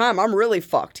quality time, I'm really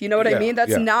fucked. You know what I mean?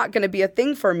 That's not going to be a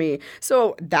thing for me.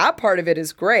 So that part of it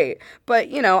is great. But,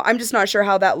 I'm just not sure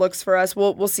how that looks for us.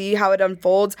 We'll see how it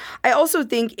unfolds. I also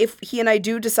think if he and I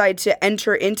do decide to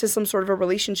enter into some sort of a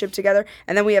relationship together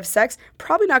and then we have sex,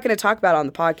 probably not going to talk about it on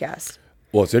the podcast.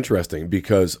 Well, it's interesting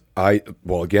because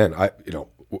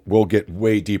we'll get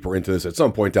way deeper into this at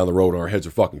some point down the road and our heads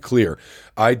are fucking clear.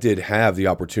 I did have the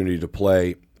opportunity to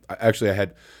play. Actually, I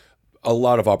had a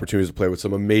lot of opportunities to play with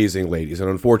some amazing ladies. And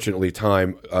unfortunately,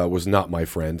 time was not my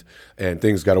friend and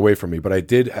things got away from me. But I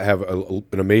did have an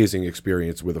amazing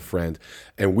experience with a friend.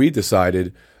 And we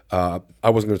decided I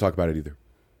wasn't going to talk about it either.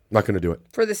 Not going to do it.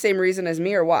 For the same reason as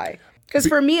me, or why? Because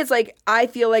for me, it's like, I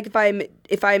feel like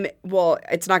if I'm, well,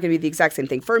 it's not going to be the exact same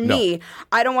thing. For me,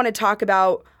 I don't want to talk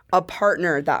about a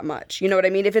partner that much. You know what I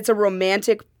mean? If it's a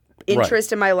romantic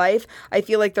interest in my life, I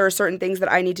feel like there are certain things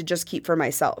that I need to just keep for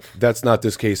myself. That's not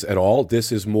this case at all.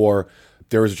 This is more,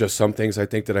 there's just some things I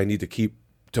think that I need to keep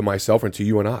to myself and to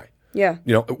you and I. Yeah.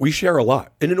 You know, we share a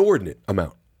lot, an inordinate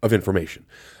amount of information.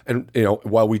 And, you know,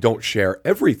 while we don't share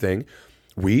everything,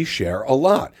 we share a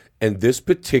lot. And this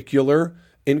particular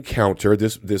encounter,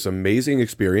 this amazing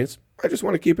experience, I just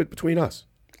want to keep it between us.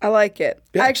 I like it.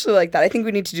 Yeah. I actually like that. I think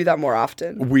we need to do that more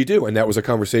often. We do. And that was a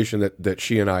conversation that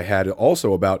she and I had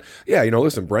also about, yeah, you know,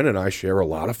 listen, Brennan and I share a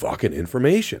lot of fucking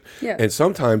information. Yeah. And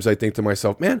sometimes I think to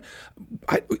myself, man,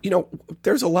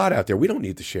 there's a lot out there. We don't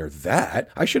need to share that.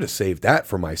 I should have saved that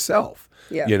for myself.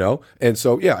 Yeah. You know? And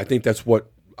so, yeah, I think that's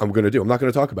what I'm going to do. I'm not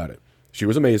going to talk about it. She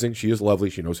was amazing. She is lovely.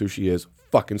 She knows who she is.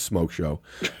 Fucking smoke show.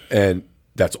 And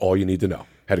that's all you need to know.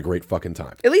 Had a great fucking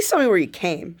time. At least tell me where you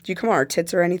came. Did you come on our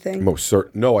tits or anything? Most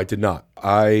certain. No, I did not.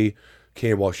 I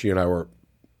came while she and I were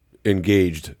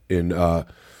engaged in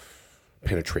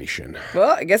penetration.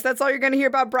 Well, I guess that's all you're going to hear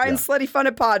about Brian's slutty fun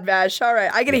at Podbash. All right.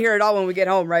 I get to hear it all when we get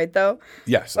home, right, though?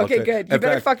 Yes. Okay, good. You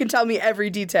better fucking tell me every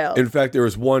detail. In fact, there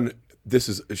was one.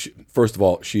 First of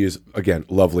all, she is, again,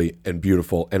 lovely and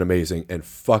beautiful and amazing and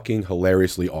fucking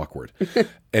hilariously awkward.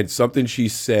 And something she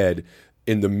said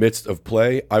in the midst of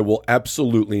play, I will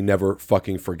absolutely never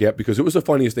fucking forget, because it was the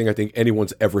funniest thing I think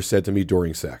anyone's ever said to me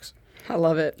during sex. I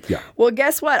love it. Yeah. Well,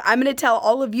 guess what? I'm going to tell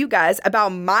all of you guys about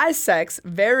my sex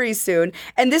very soon.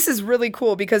 And this is really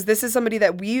cool because this is somebody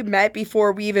that we met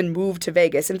before we even moved to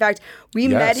Vegas. In fact, we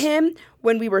met him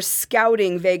when we were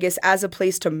scouting Vegas as a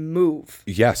place to move.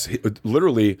 Yes.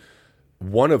 Literally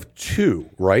one of two,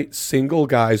 right? Single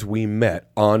guys we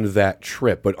met on that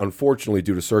trip. But unfortunately,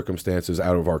 due to circumstances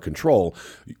out of our control,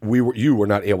 you were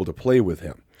not able to play with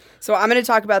him. So I'm going to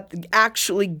talk about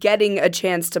actually getting a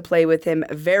chance to play with him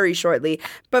very shortly.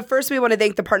 But first, we want to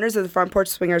thank the partners of the Front Porch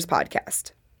Swingers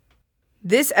podcast.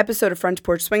 This episode of Front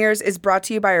Porch Swingers is brought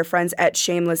to you by our friends at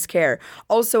Shameless Care,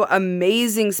 also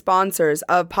amazing sponsors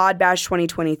of Podbash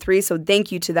 2023, so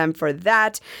thank you to them for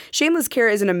that. Shameless Care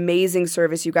is an amazing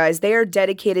service, you guys. They are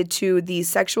dedicated to the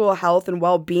sexual health and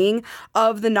well-being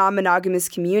of the non-monogamous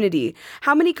community.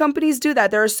 How many companies do that?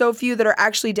 There are so few that are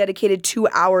actually dedicated to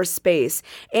our space,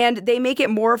 and they make it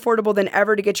more affordable than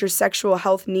ever to get your sexual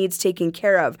health needs taken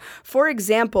care of. For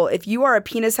example, if you are a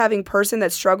penis-having person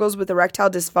that struggles with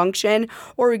erectile dysfunction,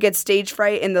 or we get stage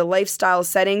fright in the lifestyle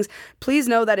settings, please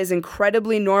know that is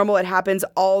incredibly normal. It happens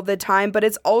all the time, but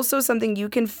it's also something you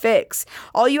can fix.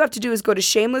 All you have to do is go to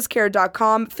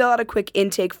shamelesscare.com, fill out a quick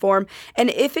intake form, and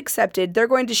if accepted, they're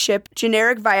going to ship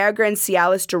generic Viagra and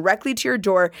Cialis directly to your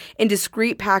door in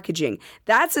discreet packaging.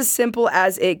 That's as simple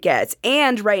as it gets.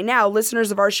 And right now,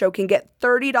 listeners of our show can get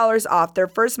 $30 off their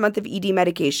first month of ED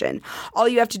medication. All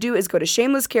you have to do is go to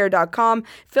shamelesscare.com,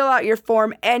 fill out your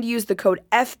form, and use the code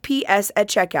FPS at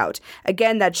checkout.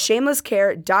 Again, that's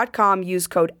shamelesscare.com. Use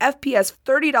code FPS,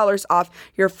 $30 off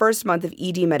your first month of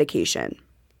ED medication.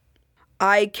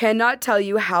 I cannot tell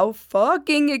you how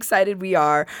fucking excited we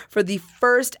are for the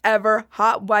first ever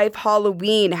Hot Wife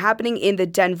Halloween happening in the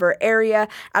Denver area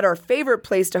at our favorite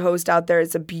place to host out there.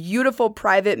 It's a beautiful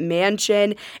private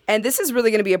mansion, and this is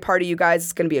really going to be a party, you guys.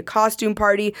 It's going to be a costume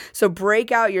party, so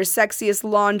break out your sexiest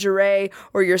lingerie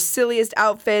or your silliest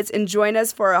outfits and join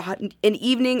us for an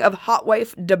evening of Hot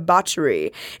Wife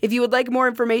debauchery. If you would like more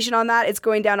information on that, it's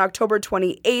going down October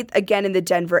 28th, again in the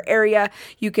Denver area.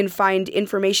 You can find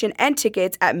information and tickets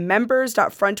at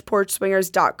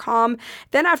members.frontporchswingers.com.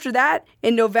 Then after that,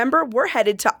 in November, we're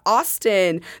headed to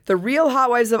Austin, the Real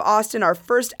Hotwives of Austin, our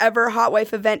first ever Hot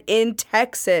Wife event in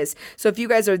Texas. So if you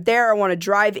guys are there or want to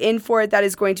drive in for it, that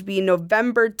is going to be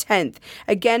November 10th.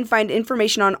 Again, find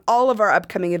information on all of our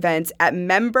upcoming events at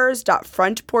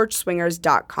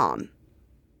members.frontporchswingers.com.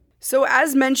 So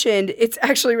as mentioned, it's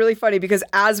actually really funny because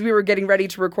as we were getting ready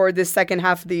to record this second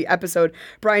half of the episode,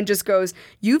 Brian just goes,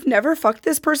 "You've never fucked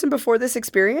this person before this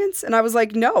experience?" And I was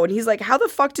like, "No." And he's like, "How the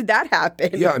fuck did that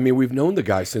happen?" Yeah, I mean, we've known the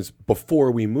guy since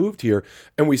before we moved here,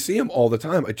 and we see him all the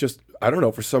time. I don't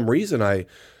know, for some reason, I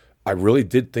really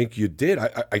did think you did.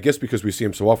 I guess because we see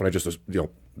him so often, I just,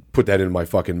 put that in my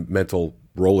fucking mental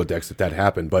Rolodex that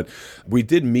happened. But we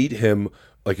did meet him,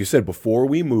 like you said, before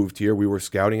we moved here. We were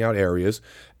scouting out areas,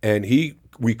 and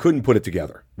we couldn't put it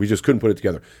together. We just couldn't put it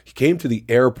together. He came to the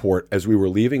airport as we were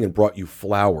leaving and brought you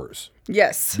flowers.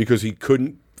 Yes. Because he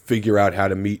couldn't figure out how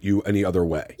to meet you any other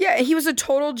way. Yeah, he was a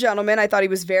total gentleman. I thought he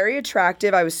was very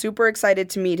attractive. I was super excited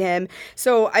to meet him.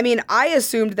 So, I mean, I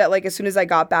assumed that, like, as soon as I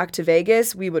got back to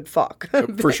Vegas, we would fuck.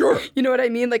 For sure. You know what I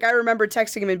mean? Like, I remember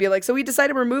texting him and be like, so we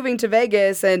decided we're moving to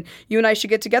Vegas and you and I should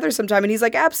get together sometime. And he's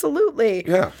like, absolutely.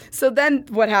 Yeah. So then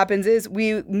what happens is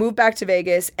we move back to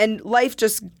Vegas and life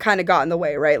just kind of got in the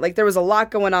way, right? Like, there was a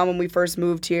lot going on when we first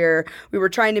moved here. We were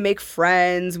trying to make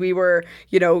friends. We were,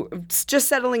 you know, just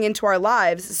settling into our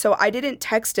lives. So I didn't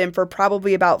text him for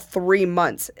probably about 3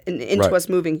 months into us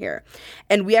moving here.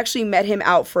 And we actually met him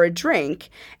out for a drink.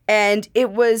 And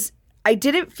I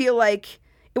didn't feel like,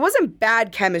 it wasn't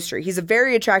bad chemistry. He's a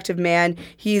very attractive man.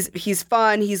 He's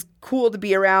fun. He's cool to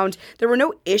be around. There were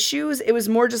no issues. It was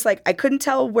more just like I couldn't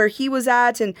tell where he was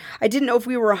at, and I didn't know if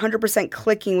we were 100%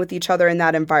 clicking with each other in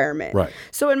that environment. Right.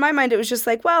 So in my mind, it was just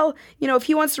like, well, you know, if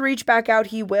he wants to reach back out,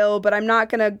 he will, but I'm not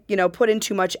going to, you know, put in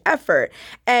too much effort.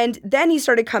 And then he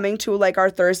started coming to like our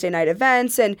Thursday night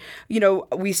events, and, you know,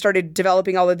 we started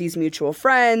developing all of these mutual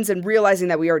friends and realizing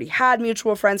that we already had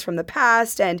mutual friends from the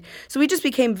past. And so we just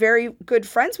became very good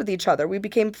friends with each other. We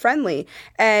became friendly.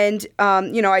 And,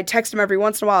 you know, I'd text him every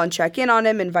once in a while and check in on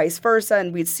him and vice versa.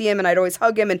 And we'd see him and I'd always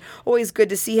hug him and always good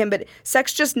to see him. But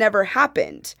sex just never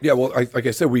happened. Yeah, well, like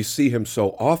I said, we see him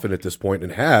so often at this point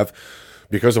and have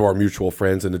because of our mutual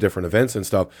friends and the different events and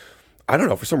stuff. I don't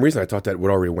know. For some reason, I thought that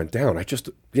would already went down. I just,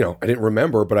 you know, I didn't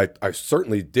remember, but I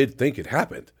certainly did think it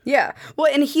happened. Yeah. Well,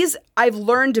 and I've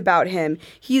learned about him.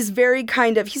 He's very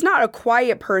he's not a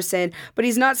quiet person, but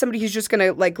he's not somebody who's just going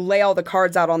to like lay all the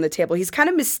cards out on the table. He's kind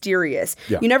of mysterious.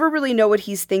 Yeah. You never really know what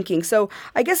he's thinking. So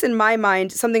I guess in my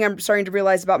mind, something I'm starting to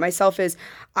realize about myself is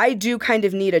I do kind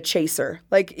of need a chaser.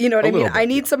 Like, you know what I mean? I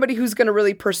need somebody who's going to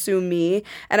really pursue me.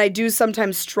 And I do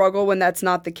sometimes struggle when that's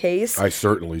not the case. I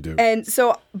certainly do. And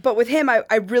so, but with him,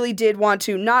 I really did want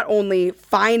to not only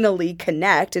finally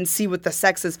connect and see what the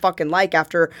sex is fucking like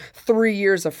after 3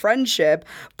 years of friendship,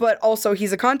 but also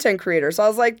he's a content creator. So I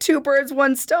was like, 2 birds,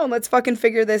 1 stone. Let's fucking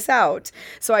figure this out.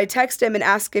 So I text him and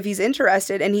asked if he's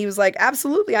interested. And he was like,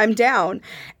 absolutely, I'm down.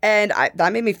 And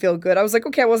that made me feel good. I was like,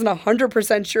 okay, I wasn't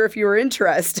 100% sure if you were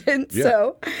interested. Yeah.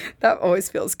 So that always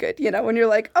feels good, you know, when you're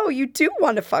like, oh, you do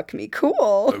want to fuck me.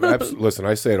 Cool. Listen,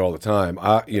 I say it all the time.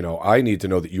 I need to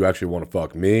know that you actually want to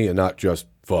fuck me and not just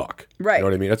fuck. Right. You know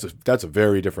what I mean? That's a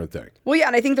very different thing. Well, yeah,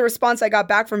 and I think the response I got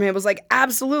back from him was like,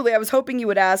 absolutely, I was hoping you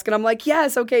would ask. And I'm like,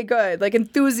 yes, okay, good. Like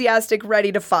enthusiastic,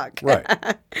 ready to fuck. Right.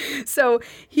 So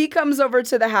he comes over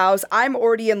to the house. I'm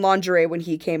already in lingerie when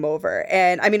he came over.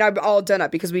 And I mean, I'm all done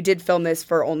up because we did film this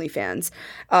for OnlyFans.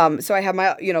 So I have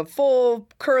my, you know, full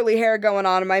curly hair going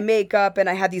on and my makeup. And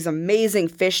I had these amazing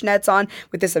fishnets on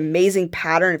with this amazing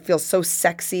pattern. It feels so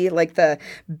sexy. Like the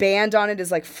band on it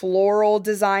is like floral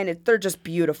design. They're just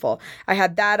beautiful. I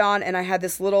had that on and I had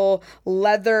this little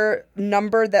leather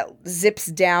number that zips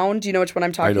down. Do you know which one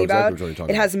I'm talking I know about? exactly what you're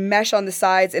talking It has mesh on the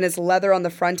sides and it's leather on the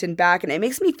front and back, and it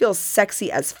makes me feel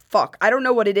sexy as fuck. I don't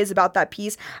know what it is about that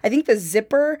piece. I think the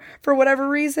zipper, for whatever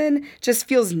reason, just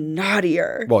feels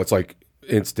naughtier. Well, it's like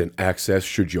instant access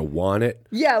should you want it.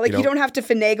 Yeah, like you don't have to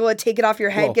finagle it, take it off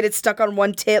your head, get it stuck on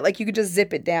one tit. Like you could just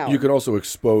zip it down. You can also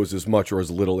expose as much or as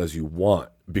little as you want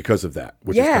because of that,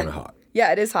 which is kind of hot.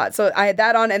 Yeah, it is hot. So I had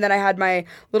that on, and then I had my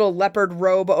little leopard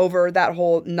robe over that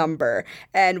whole number.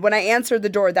 And when I answered the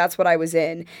door, that's what I was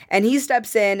in. And he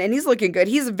steps in, and he's looking good.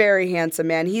 He's a very handsome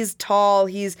man. He's tall.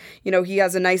 He's, you know, he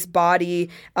has a nice body,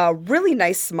 really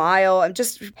nice smile. I'm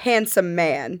just handsome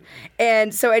man.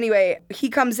 And so anyway, he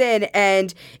comes in,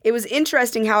 and it was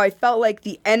interesting how I felt like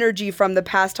the energy from the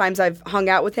past times I've hung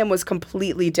out with him was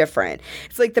completely different.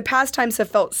 It's like the past times have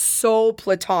felt so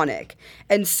platonic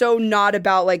and so not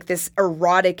about like this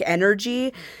erotic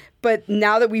energy. But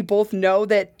now that we both know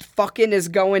that fucking is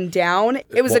going down,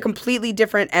 it was a completely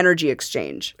different energy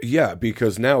exchange. Yeah,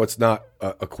 because now it's not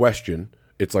a question.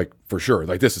 It's like, for sure,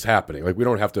 like this is happening. Like we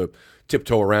don't have to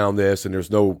tiptoe around this, and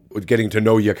there's no getting to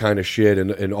know you kind of shit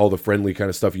and all the friendly kind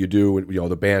of stuff you do, and, you know,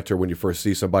 the banter when you first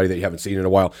see somebody that you haven't seen in a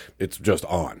while. It's just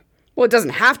on. Well, it doesn't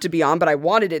have to be on, but I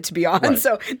wanted it to be on. Right.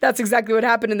 So that's exactly what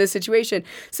happened in this situation.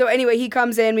 So anyway, he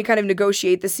comes in, we kind of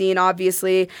negotiate the scene,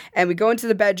 obviously, and we go into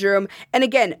the bedroom. And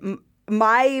again,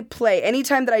 my play,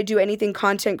 anytime that I do anything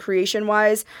content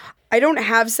creation-wise, I don't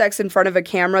have sex in front of a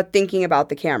camera thinking about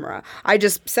the camera. I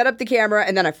just set up the camera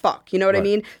and then I fuck. You know what I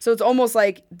mean? So it's almost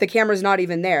like the camera's not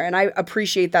even there. And I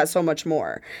appreciate that so much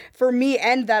more. For me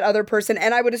and that other person,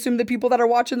 and I would assume the people that are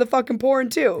watching the fucking porn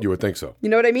too. You would think so. You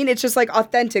know what I mean? It's just like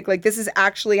authentic. Like this is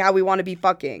actually how we want to be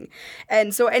fucking.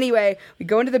 And so anyway, we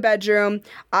go into the bedroom.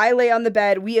 I lay on the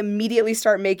bed. We immediately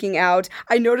start making out.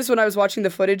 I noticed when I was watching the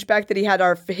footage back that he had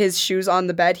his shoes on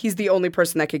the bed. He's the only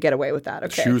person that could get away with that.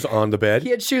 Okay. Shoes on the bed?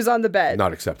 He had shoes on on the bed.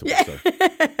 Not acceptable,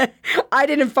 sir. I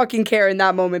didn't fucking care in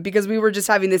that moment because we were just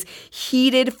having this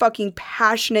heated, fucking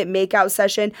passionate makeout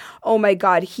session. Oh my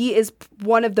God, he is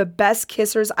one of the best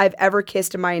kissers I've ever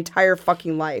kissed in my entire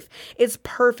fucking life. It's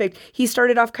perfect. He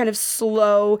started off kind of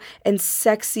slow and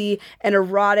sexy and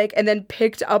erotic and then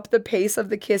picked up the pace of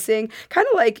the kissing. Kind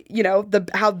of like, you know,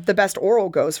 how the best oral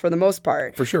goes for the most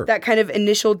part. For sure. That kind of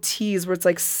initial tease where it's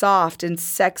like soft and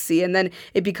sexy and then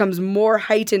it becomes more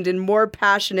heightened and more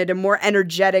passionate and more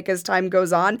energetic as time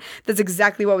goes on. That's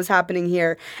exactly what was happening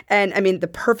here. And I mean, the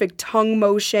perfect tongue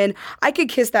motion. I could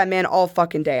kiss that man all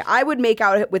fucking day. I would make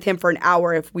out with him for an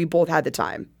hour if we both had the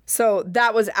time. So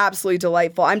that was absolutely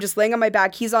delightful. I'm just laying on my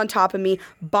back. He's on top of me,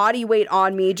 body weight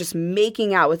on me, just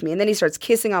making out with me. And then he starts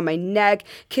kissing on my neck,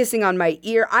 kissing on my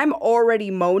ear. I'm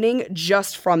already moaning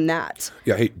just from that.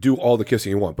 Yeah, hey, do all the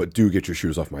kissing you want, but do get your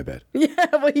shoes off my bed. Yeah,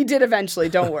 well, he did eventually.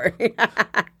 Don't worry.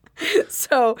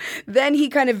 So then he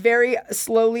kind of very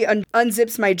slowly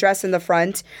unzips my dress in the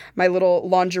front, my little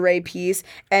lingerie piece,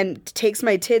 and takes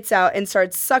my tits out and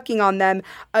starts sucking on them.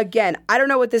 Again, I don't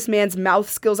know what this man's mouth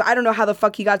skills. I don't know how the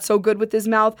fuck he got so good with his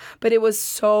mouth, but it was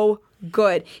so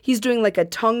good. He's doing like a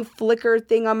tongue flicker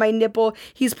thing on my nipple.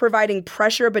 He's providing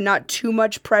pressure, but not too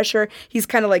much pressure. He's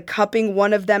kind of like cupping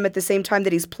one of them at the same time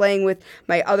that he's playing with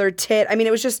my other tit. I mean,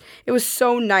 it was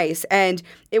so nice. And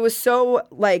it was so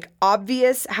like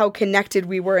obvious how connected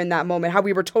we were in that moment, how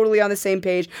we were totally on the same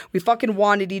page. We fucking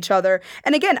wanted each other.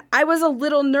 And again, I was a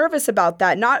little nervous about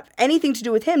that. Not anything to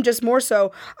do with him, just more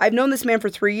so I've known this man for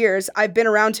 3 years. I've been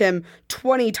around him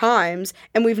 20 times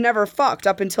and we've never fucked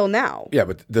up until now. Yeah,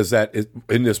 but does that,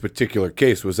 in this particular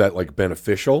case, was that like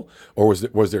beneficial, or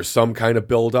was there some kind of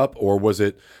buildup, or was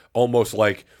it almost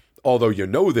like, although you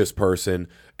know this person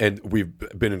and we've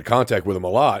been in contact with him a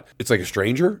lot, it's like a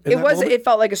stranger? It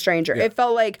felt like a stranger. Yeah. It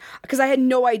felt like, because I had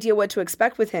no idea what to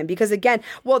expect with him. Because again,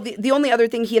 well, the only other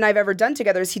thing he and I have ever done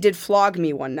together is he did flog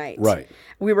me one night. Right.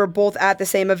 We were both at the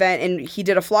same event and he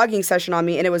did a flogging session on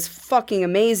me and it was fucking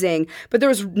amazing. But there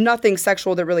was nothing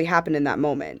sexual that really happened in that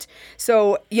moment.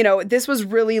 So, you know, this was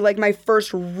really like my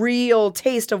first real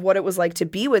taste of what it was like to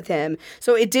be with him.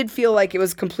 So it did feel like it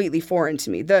was completely foreign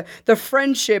to me. The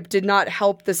friendship did not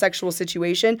help the sexual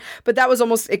situation, but that was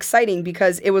almost exciting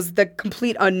because it was the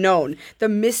complete unknown. The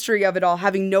mystery of it all,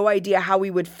 having no idea how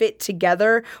we would fit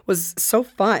together, was so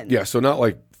fun. Yeah, so not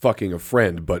like fucking a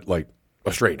friend, but like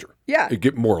a stranger. Yeah.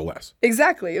 Get more or less.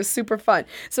 Exactly. It was super fun.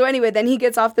 So anyway, then he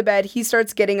gets off the bed. He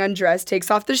starts getting undressed, takes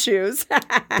off the shoes.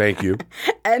 Thank you.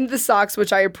 And the socks,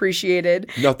 which I appreciated.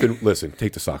 Nothing. Listen,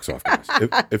 take the socks off, guys.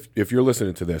 If you're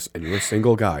listening to this and you're a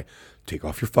single guy, take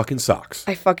off your fucking socks.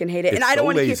 I fucking hate it. It's and I don't so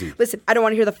want to lazy. hear, listen, I don't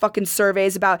want to hear the fucking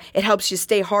surveys about it helps you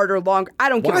stay harder longer. I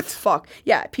don't give a What? fuck.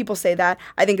 Yeah, people say that.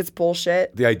 I think it's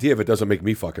bullshit. The idea of it doesn't make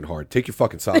me fucking hard. Take your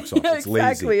fucking socks off. Yeah, It's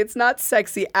exactly. lazy. It's not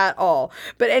sexy at all.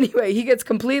 But anyway, he gets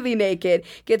completely naked,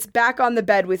 gets back on the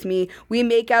bed with me. We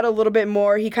make out a little bit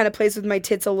more. He kind of plays with my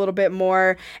tits a little bit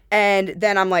more. And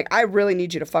then I'm like, I really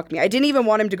need you to fuck me. I didn't even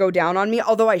want him to go down on me,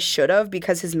 although I should have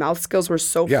because his mouth skills were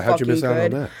so Yeah, fucking how'd you miss out on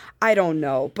good. that? I don't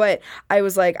know. But I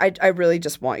was like, I really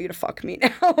just want you to fuck me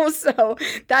now. So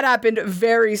that happened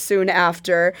very soon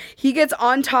after. He gets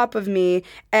on top of me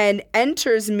and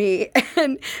enters me.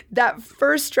 And that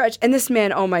first stretch, and this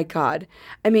man, oh my God.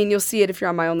 I mean, you'll see it if you're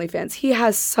on my OnlyFans. He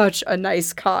has such a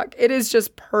nice cock. It is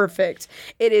just perfect.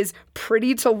 It is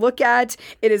pretty to look at.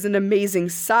 It is an amazing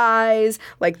size.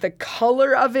 Like the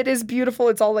color of it is beautiful.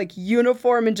 It's all like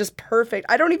uniform and just perfect.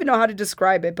 I don't even know how to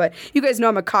describe it, but you guys know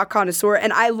I'm a cock connoisseur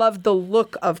and I love the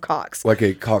look of cocks. Like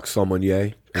a cock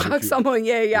sommelier. Cock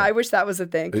sommelier, yeah. I wish that was a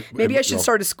thing. Maybe I should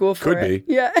start a school for could it.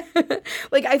 be. Yeah.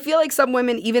 Like, I feel like some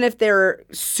women, even if they're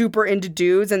super into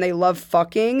dudes and they love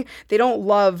fucking, they don't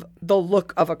love the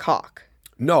look of a cock.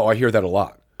 No, I hear that a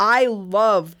lot. I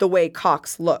love the way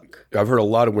cocks look. I've heard a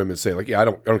lot of women say, like, yeah, I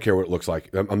don't care what it looks like.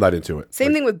 I'm not into it.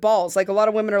 Same thing with balls. Like, a lot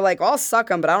of women are like, I'll suck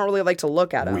them, but I don't really like to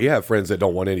look at them. We have friends that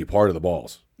don't want any part of the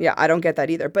balls. Yeah, I don't get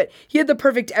that either. But he had the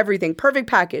perfect everything, perfect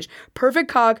package, perfect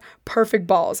cock, perfect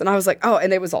balls. And I was like, oh,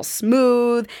 and it was all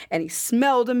smooth and he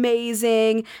smelled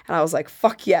amazing. And I was like,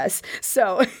 fuck yes.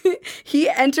 So he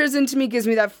enters into me, gives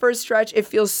me that first stretch. It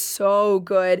feels so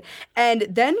good. And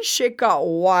then shit got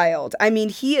wild. I mean,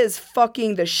 he is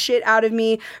fucking the shit out of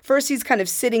me. First, he's kind of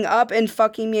sitting up and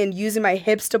fucking me and using my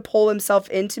hips to pull himself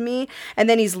into me. And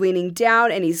then he's leaning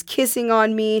down and he's kissing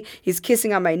on me. He's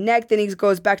kissing on my neck. Then he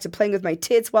goes back to playing with my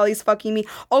tits while he's fucking me.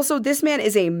 Also, this man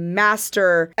is a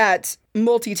master at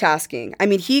multitasking. I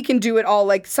mean, he can do it all.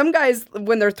 Like some guys,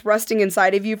 when they're thrusting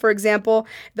inside of you, for example,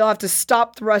 they'll have to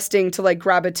stop thrusting to like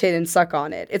grab a tit and suck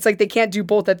on it. It's like they can't do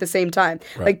both at the same time.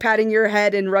 Right. Like patting your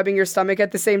head and rubbing your stomach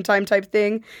at the same time type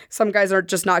thing. Some guys are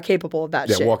just not capable of that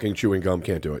shit. Yeah, walking, chewing gum,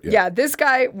 can't do it. Yeah, this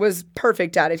guy was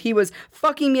perfect at it. He was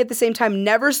fucking me at the same time,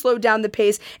 never slowed down the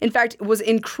pace. In fact, was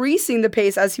increasing the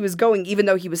pace as he was going, even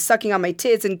though he was sucking on my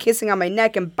tits and kissing on my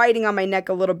neck and biting on my neck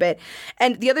a little bit.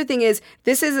 And the other thing is,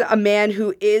 this is a man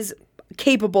who is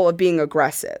capable of being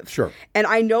aggressive. Sure. And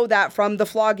I know that from the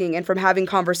flogging and from having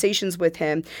conversations with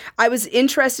him. I was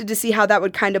interested to see how that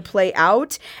would kind of play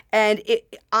out. And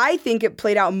I think it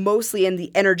played out mostly in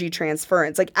the energy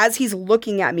transference. Like as he's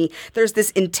looking at me, there's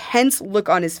this intense look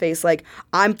on his face like,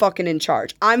 I'm fucking in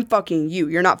charge. I'm fucking you.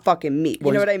 You're not fucking me.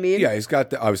 You know what I mean? Yeah, he's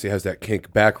got obviously has that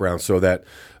kink background, so that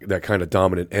kind of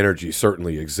dominant energy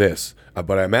certainly exists.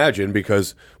 But I imagine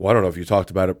because, well, I don't know if you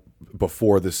talked about it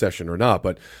before this session or not,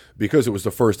 but because it was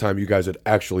the first time you guys had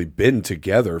actually been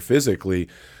together physically,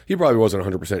 he probably wasn't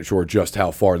 100% sure just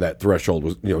how far that threshold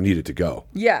was, needed to go.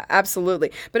 Yeah,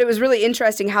 absolutely. But it was really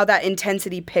interesting how that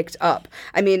intensity picked up.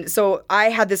 I mean, so I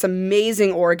had this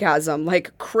amazing orgasm,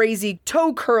 like crazy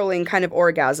toe curling kind of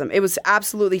orgasm. It was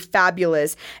absolutely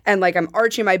fabulous. And like I'm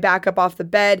arching my back up off the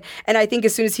bed. And I think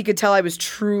as soon as he could tell I was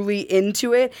truly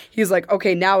into it, he was like,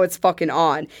 okay, now it's fucking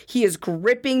on. He is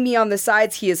gripping me on the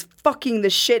sides. He is fucking the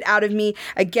shit out of me.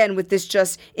 Again, with this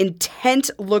just intent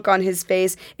look on his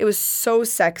face. It was so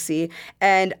sexy.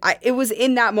 And it was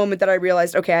in that moment that I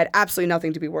realized, okay, I had absolutely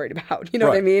nothing to be worried about. You know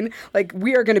what I mean? Like,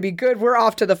 we are going to be good. We're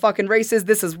off to the fucking races.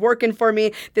 This is working for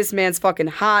me. This man's fucking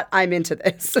hot. I'm into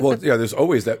this. Well, yeah, there's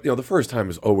always that, the first time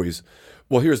is always,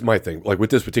 well, here's my thing. Like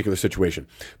with this particular situation,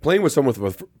 playing with someone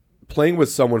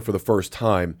for the first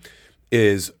time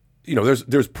is,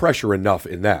 there's pressure enough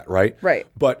in that, right? Right.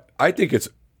 But I think it's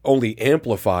only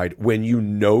amplified when you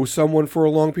know someone for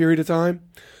a long period of time,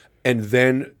 and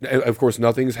then, of course,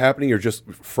 nothing's happening. You're just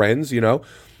friends, and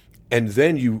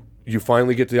then you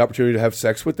finally get the opportunity to have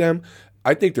sex with them.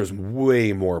 I think there's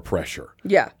way more pressure.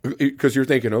 Yeah. Because you're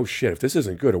thinking, oh shit, if this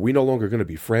isn't good, are we no longer going to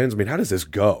be friends? I mean, how does this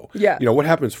go? Yeah. What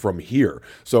happens from here?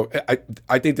 So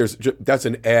I think that's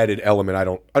an added element. I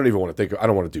don't even want to think. I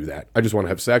don't want to do that. I just want to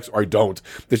have sex, or I don't.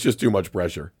 It's just too much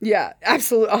pressure. Yeah,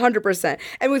 absolutely, 100%.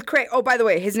 And with Craig, oh, by the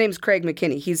way, his name's Craig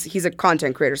McKinney. He's a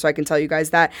content creator, so I can tell you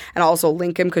guys that, and I'll also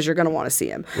link him because you're going to want to see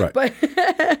him. Right. But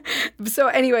so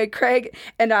anyway, Craig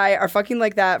and I are fucking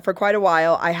like that for quite a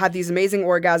while. I had these amazing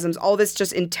orgasms, all this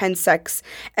just intense sex,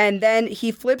 and then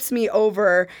he flips me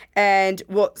over, and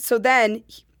so then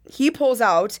he pulls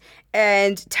out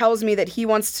and tells me that he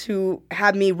wants to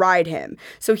have me ride him.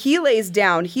 So he lays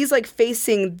down. He's like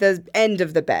facing the end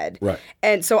of the bed. Right.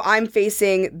 And so I'm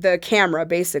facing the camera,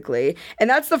 basically. And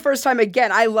that's the first time,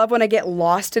 again, I love when I get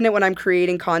lost in it when I'm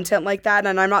creating content like that,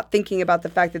 and I'm not thinking about the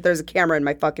fact that there's a camera in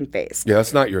my fucking face. Yeah,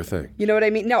 that's not your thing. You know what I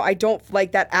mean? No, I don't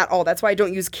like that at all. That's why I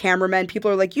don't use cameramen. People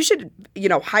are like, you should,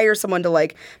 hire someone to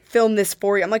like film this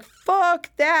for you. I'm like, fuck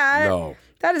that. No.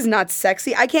 That is not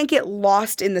sexy. I can't get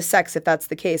lost in the sex if that's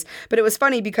the case. But it was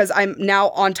funny because I'm now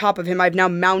on top of him. I've now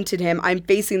mounted him. I'm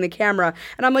facing the camera.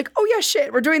 And I'm like, oh, yeah,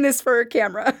 shit. We're doing this for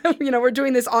camera. We're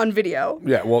doing this on video.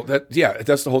 Yeah, well, that's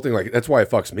the whole thing. Like, that's why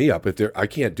it fucks me up. I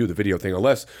can't do the video thing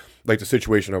unless, like the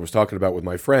situation I was talking about with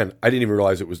my friend, I didn't even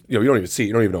realize it was, you don't even see it.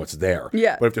 You don't even know it's there.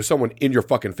 Yeah. But if there's someone in your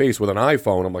fucking face with an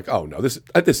iPhone, I'm like, oh, no, this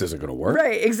isn't going to work.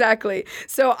 Right, exactly.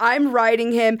 So I'm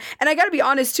riding him. And I got to be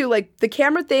honest, too, like the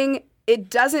camera thing,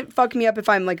 it doesn't fuck me up if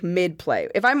I'm like mid-play.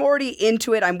 If I'm already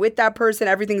into it, I'm with that person,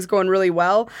 everything's going really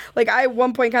well. Like I at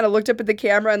one point kind of looked up at the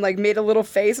camera and like made a little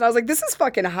face and I was like, this is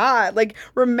fucking hot. Like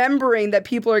remembering that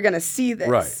people are going to see this.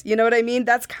 Right. You know what I mean?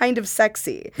 That's kind of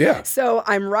sexy. Yeah. So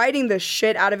I'm riding the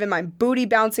shit out of him. I'm booty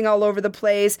bouncing all over the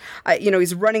place.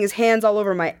 He's running his hands all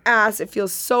over my ass. It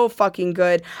feels so fucking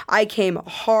good. I came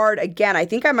hard again. I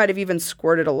think I might have even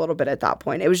squirted a little bit at that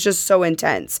point. It was just so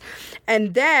intense.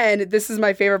 And then this is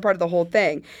my favorite part of the whole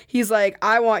thing. He's like,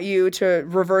 I want you to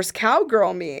reverse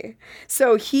cowgirl me.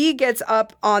 So he gets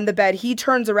up on the bed. He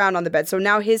turns around on the bed. So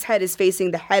now his head is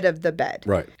facing the head of the bed.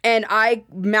 Right. And I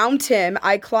mount him.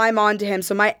 I climb onto him.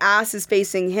 So my ass is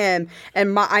facing him.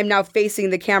 And I'm now facing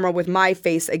the camera with my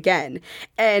face again.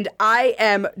 And I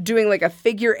am doing like a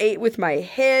figure 8 with my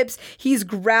hips. He's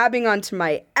grabbing onto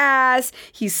my ass.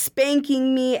 He's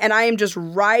spanking me. And I am just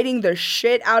riding the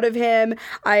shit out of him.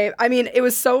 I mean, it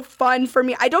was so fun for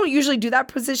me. I don't usually do that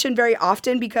position very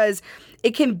often because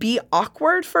it can be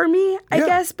awkward for me, I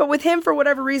guess. But with him, for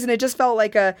whatever reason, it just felt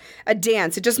like a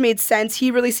dance. It just made sense.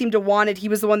 He really seemed to want it. He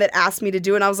was the one that asked me to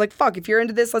do it. And I was like, fuck, if you're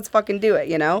into this, let's fucking do it,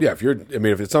 Yeah,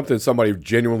 if it's something somebody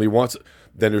genuinely wants.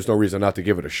 then there's no reason not to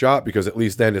give it a shot, because at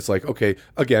least then it's like, okay,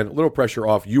 again, a little pressure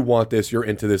off. You want this, you're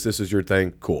into this is your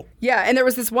thing, cool. Yeah, and there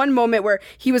was this one moment where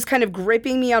he was kind of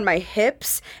gripping me on my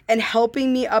hips and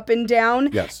helping me up and down.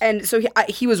 Yes. And so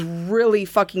he was really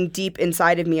fucking deep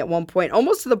inside of me at one point,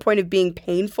 almost to the point of being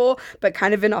painful, but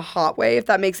kind of in a hot way, if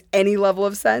that makes any level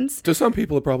of sense. To some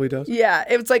people, it probably does. Yeah,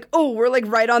 it was like, oh, we're like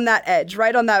right on that edge,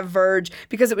 right on that verge,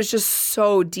 because it was just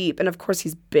so deep. And of course,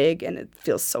 he's big and it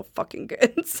feels so fucking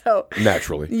good. So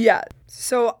Naturally. yeah.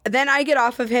 So then I get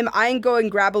off of him. I go and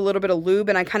grab a little bit of lube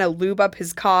and I kind of lube up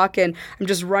his cock and I'm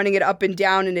just running it up and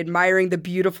down and admiring the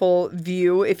beautiful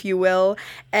view, if you will.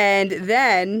 And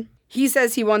then he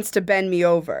says he wants to bend me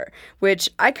over, which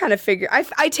I kind of figure,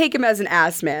 I take him as an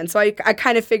ass man. So I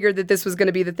kind of figured that this was going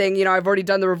to be the thing. You know, I've already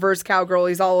done the reverse cowgirl.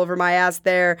 He's all over my ass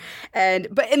there. And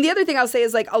the other thing I'll say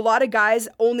is, like, a lot of guys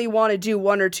only want to do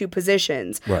one or two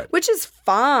positions, right, which is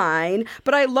fine.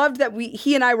 But I loved that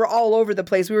he and I were all over the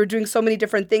place. We were doing so many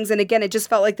different things. And again, it just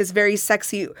felt like this very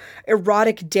sexy,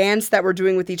 erotic dance that we're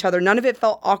doing with each other. None of it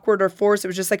felt awkward or forced. It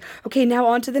was just like, okay, now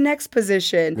on to the next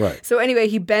position. Right. So anyway,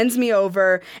 he bends me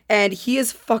over and he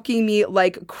is fucking me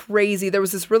like crazy. There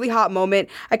was this really hot moment.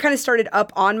 I kind of started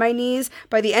up on my knees.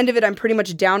 By the end of it, I'm pretty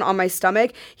much down on my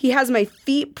stomach. He has my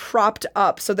feet propped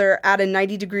up, so they're at a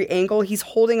 90-degree angle. He's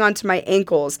holding onto my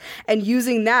ankles and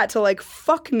using that to like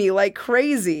fuck me like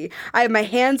crazy. I have my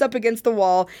hands up against the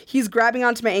wall. He's grabbing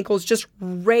onto my ankles, just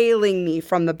railing me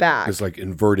from the back. This like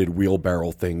inverted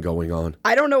wheelbarrow thing going on.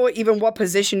 I don't know what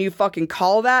position you fucking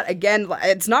call that. Again,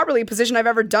 it's not really a position I've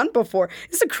ever done before.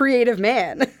 This is a creative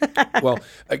man. Well,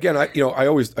 again, I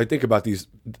think about these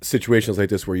situations like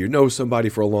this where you know somebody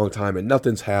for a long time and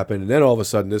nothing's happened, and then all of a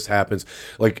sudden this happens.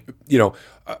 Like,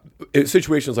 in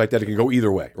situations like that, it can go either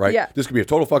way, right? Yeah. This could be a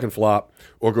total fucking flop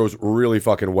or goes really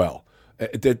fucking well.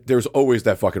 There's always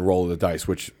that fucking roll of the dice,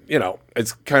 which,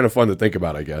 it's kind of fun to think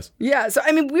about, I guess. Yeah. So,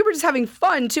 I mean, we were just having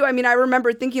fun, too. I mean, I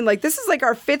remember thinking, like, this is like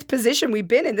our 5th position we've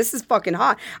been in. This is fucking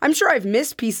hot. I'm sure I've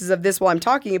missed pieces of this while I'm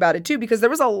talking about it, too, because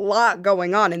there was a lot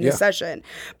going on in this session.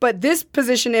 But this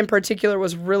position in particular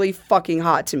was really fucking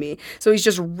hot to me. So he's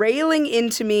just railing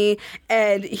into me,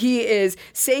 and he is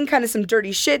saying kind of some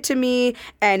dirty shit to me,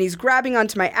 and he's grabbing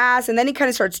onto my ass, and then he kind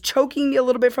of starts choking me a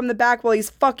little bit from the back while he's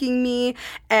fucking me,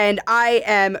 and I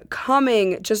am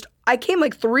coming I came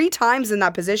like 3 times in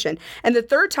that position. And the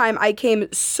 3rd time I came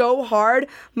so hard,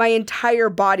 my entire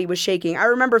body was shaking. I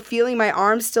remember feeling my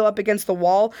arms still up against the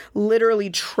wall,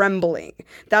 literally trembling.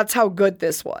 That's how good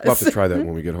this was. We'll have to try that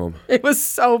when we get home. It was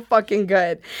so fucking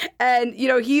good. And,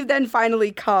 he then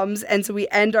finally comes. And so we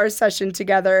end our session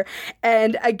together.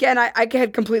 And again, I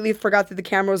had completely forgot that the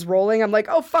camera was rolling. I'm like,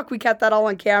 oh, fuck, we kept that all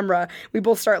on camera. We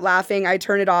both start laughing. I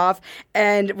turn it off.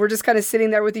 And we're just kind of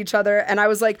sitting there with each other. And I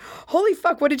was like, holy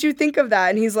fuck, what did you think of that?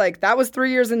 And he's like, that was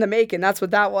 3 years in the making. That's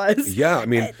what that was. Yeah, I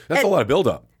mean, that's a lot of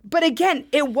buildup. But again,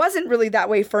 it wasn't really that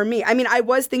way for me. I mean, I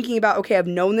was thinking about, okay, I've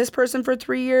known this person for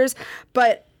 3 years,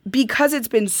 but because it's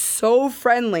been so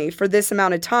friendly for this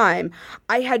amount of time,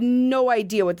 I had no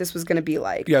idea what this was going to be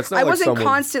like. Yeah, it's not I like wasn't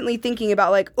constantly thinking about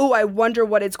like, oh, I wonder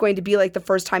what it's going to be like the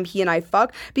first time he and I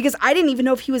fuck, because I didn't even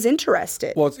know if he was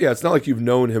interested. Well, it's not like you've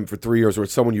known him for 3 years, or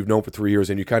it's someone you've known for 3 years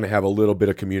and you kind of have a little bit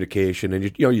of communication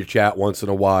and you chat once in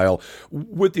a while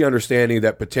with the understanding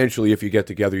that potentially if you get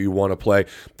together you want to play.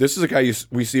 This is a guy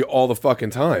we see all the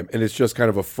fucking time, and it's just kind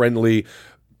of a friendly,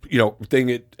 thing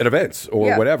at events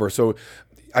or whatever. So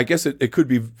I guess it could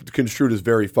be construed as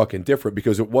very fucking different,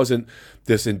 because it wasn't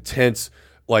this intense,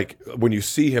 like, when you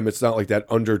see him, it's not like that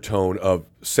undertone of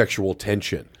sexual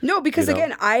tension. No, because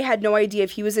again, I had no idea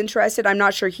if he was interested. I'm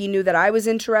not sure he knew that I was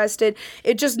interested.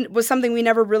 It just was something we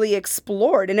never really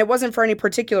explored, and it wasn't for any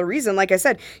particular reason. Like I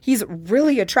said, he's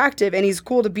really attractive and he's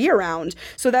cool to be around.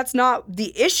 So that's not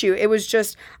the issue. It was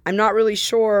just, I'm not really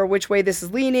sure which way this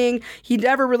is leaning. He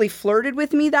never really flirted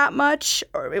with me that much.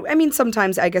 I mean,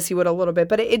 sometimes I guess he would a little bit,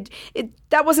 but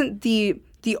that wasn't the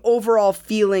overall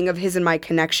feeling of his and my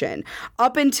connection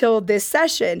up until this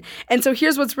session. And so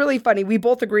here's what's really funny. We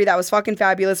both agree that was fucking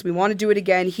fabulous. We want to do it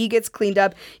again. He gets cleaned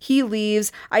up. He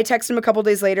leaves. I text him a couple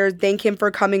days later, thank him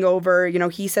for coming over.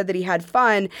 He said that he had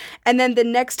fun. And then the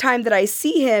next time that I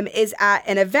see him is at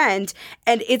an event,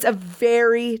 and it's a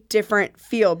very different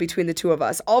feel between the two of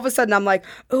us. All of a sudden I'm like,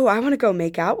 oh, I want to go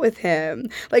make out with him.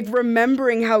 Like,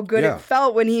 remembering how good it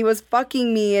felt when he was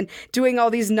fucking me and doing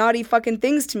all these naughty fucking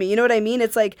things to me. You know what I mean? It's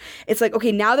it's like,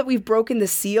 okay, now that we've broken the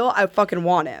seal, I fucking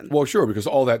want him. Well, sure, because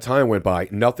all that time went by,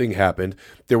 nothing happened.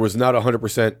 There was not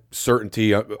 100%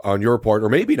 certainty on your part, or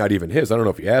maybe not even his. I don't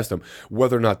know if you asked him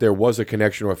whether or not there was a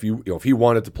connection, or if he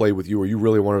wanted to play with you, or you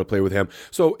really wanted to play with him.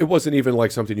 So it wasn't even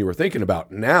like something you were thinking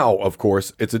about. Now, of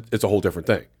course, it's a whole different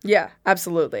thing. Yeah,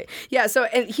 absolutely. Yeah, so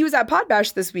and he was at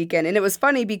Podbash this weekend, and it was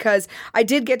funny because I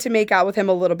did get to make out with him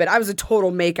a little bit. I was a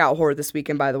total make-out whore this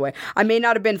weekend, by the way. I may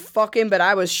not have been fucking, but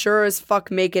I was sure as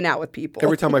fuck making out with people.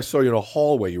 Every time I saw you in a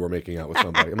hallway, you were making out with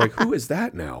somebody. I'm like, who is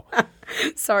that now?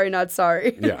 Sorry, not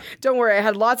sorry. Yeah. Don't worry. I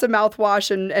had lots of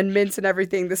mouthwash and mints and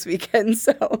everything this weekend.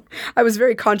 So I was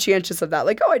very conscientious of that.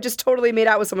 Like, I just totally made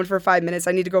out with someone for 5 minutes.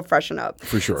 I need to go freshen up.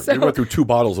 For sure. So, you went through 2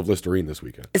 bottles of Listerine this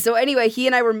weekend. So anyway, he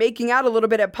and I were making out a little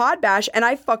bit at Podbash, and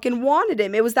I fucking wanted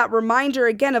him. It was that reminder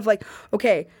again of like,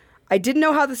 okay, I didn't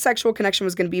know how the sexual connection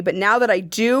was going to be, but now that I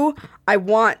do, I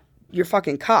want your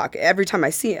fucking cock every time I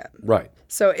see him. Right.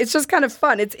 So it's just kind of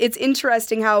fun. It's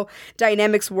interesting how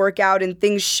dynamics work out and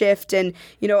things shift. And,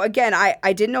 again,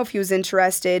 I didn't know if he was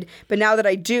interested, but now that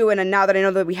I do, and now that I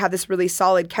know that we have this really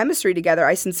solid chemistry together,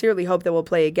 I sincerely hope that we'll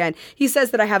play again. He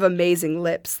says that I have amazing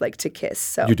lips, like to kiss.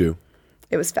 So you do.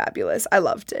 It was fabulous. I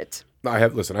loved it. I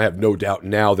have no doubt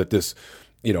now that this,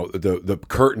 the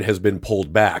curtain has been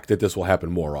pulled back, that this will happen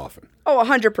more often. Oh,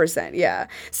 100%, yeah.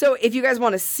 So if you guys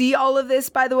want to see all of this,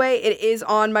 by the way, it is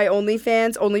on my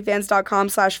OnlyFans,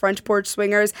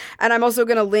 onlyfans.com/frontporchswingers. And I'm also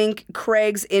going to link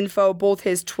Craig's info, both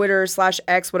his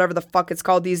Twitter/X, whatever the fuck it's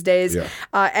called these days,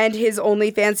 and his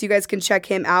OnlyFans, so you guys can check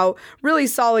him out. Really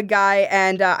solid guy,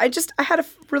 and I had a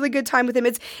really good time with him.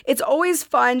 It's always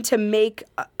fun to make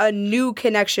a new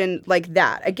connection like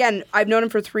that. Again, I've known him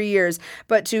for 3 years,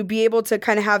 but to be able to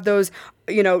kind of have those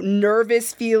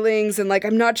nervous feelings and like,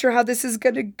 I'm not sure how this is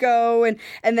going to go. And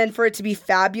then for it to be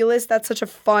fabulous, that's such a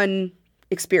fun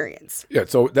experience. Yeah,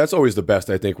 so that's always the best,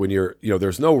 I think, when you're,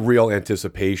 there's no real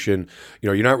anticipation.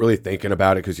 You're not really thinking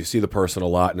about it because you see the person a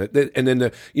lot. And then,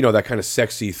 that kind of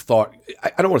sexy thought,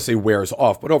 I don't want to say wears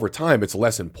off, but over time, it's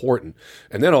less important.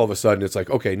 And then all of a sudden, it's like,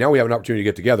 okay, now we have an opportunity to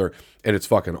get together, and it's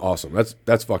fucking awesome.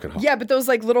 That's fucking hot. Yeah, but those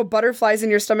like little butterflies in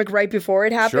your stomach right before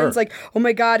it happens, sure. Like, oh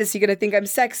my God, is he going to think I'm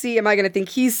sexy? Am I going to think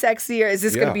he's sexy? Or is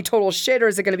this going to be total shit? Or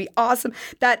is it going to be awesome?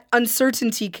 That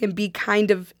uncertainty can be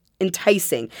kind of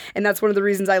enticing. And that's one of the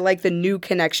reasons I like the new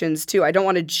connections too. I don't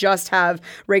want to just have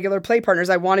regular play partners.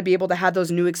 I want to be able to have those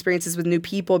new experiences with new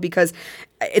people because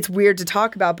it's weird to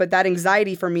talk about, but that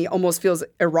anxiety for me almost feels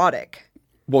erotic.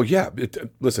 Well, yeah.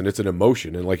 Listen, it's an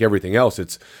emotion, and like everything else,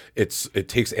 it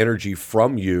takes energy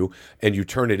from you, and you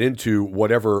turn it into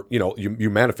whatever you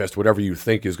manifest whatever you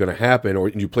think is going to happen, or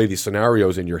you play these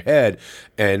scenarios in your head,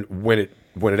 and when it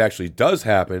actually does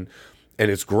happen,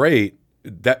 and it's great.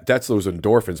 That's those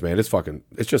endorphins, man. It's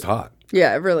just hot.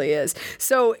 Yeah, it really is.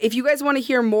 So if you guys want to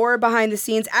hear more behind the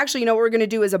scenes, actually, what we're going to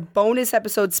do is a bonus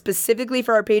episode specifically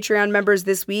for our Patreon members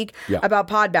this week about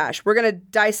Podbash. We're going to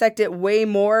dissect it way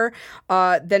more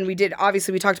than we did.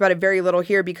 Obviously, we talked about it very little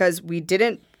here because we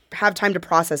didn't have time to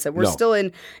process it. We're still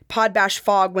in Podbash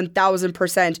fog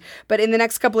 1000%. But in the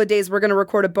next couple of days, we're going to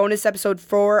record a bonus episode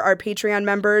for our Patreon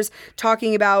members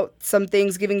talking about some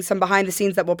things, giving some behind the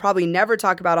scenes that we'll probably never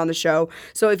talk about on the show.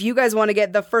 So if you guys want to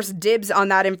get the first dibs on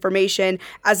that information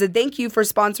as a thank you for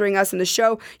sponsoring us in the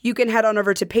show, you can head on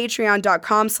over to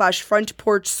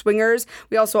patreon.com/frontporchswingers.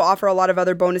 We also offer a lot of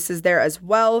other bonuses there as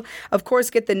well. Of course,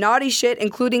 get the naughty shit,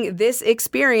 including this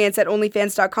experience at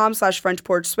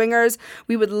onlyfans.com/frontporchswingers.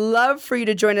 We would love for you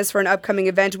to join us for an upcoming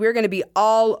event. We're going to be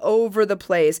all over the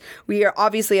place. We are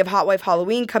obviously have Hot Wife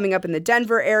Halloween coming up in the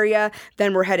Denver area.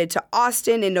 Then we're headed to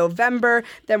Austin in November.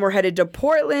 Then we're headed to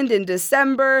Portland in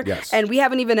December. Yes. And we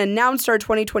haven't even announced our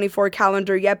 2024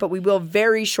 calendar yet, but we will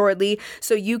very shortly.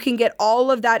 So you can get all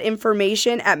of that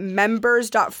information at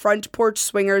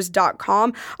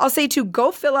members.frontporchswingers.com. I'll say to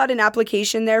go fill out an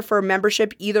application there for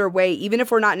membership either way, even if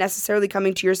we're not necessarily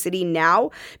coming to your city now,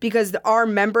 because our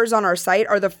members on our site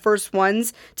are the first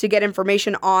ones to get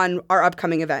information on our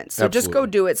upcoming events. So just go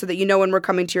do it so that you know when we're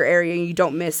coming to your area and you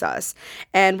don't miss us.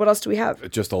 And what else do we have?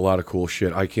 Just a lot of cool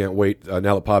shit. I can't wait. Now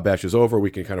that Podbash is over,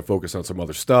 we can kind of focus on some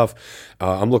other stuff.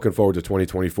 I'm looking forward to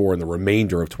 2024 and the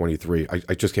remainder of 23.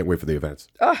 I just can't wait for the events.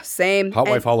 Oh, same. Hot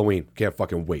Wife Halloween. Can't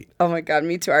fucking wait. Oh my God,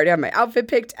 me too. I already have my outfit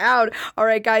picked out. All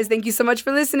right, guys, thank you so much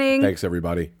for listening. Thanks,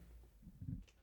 everybody.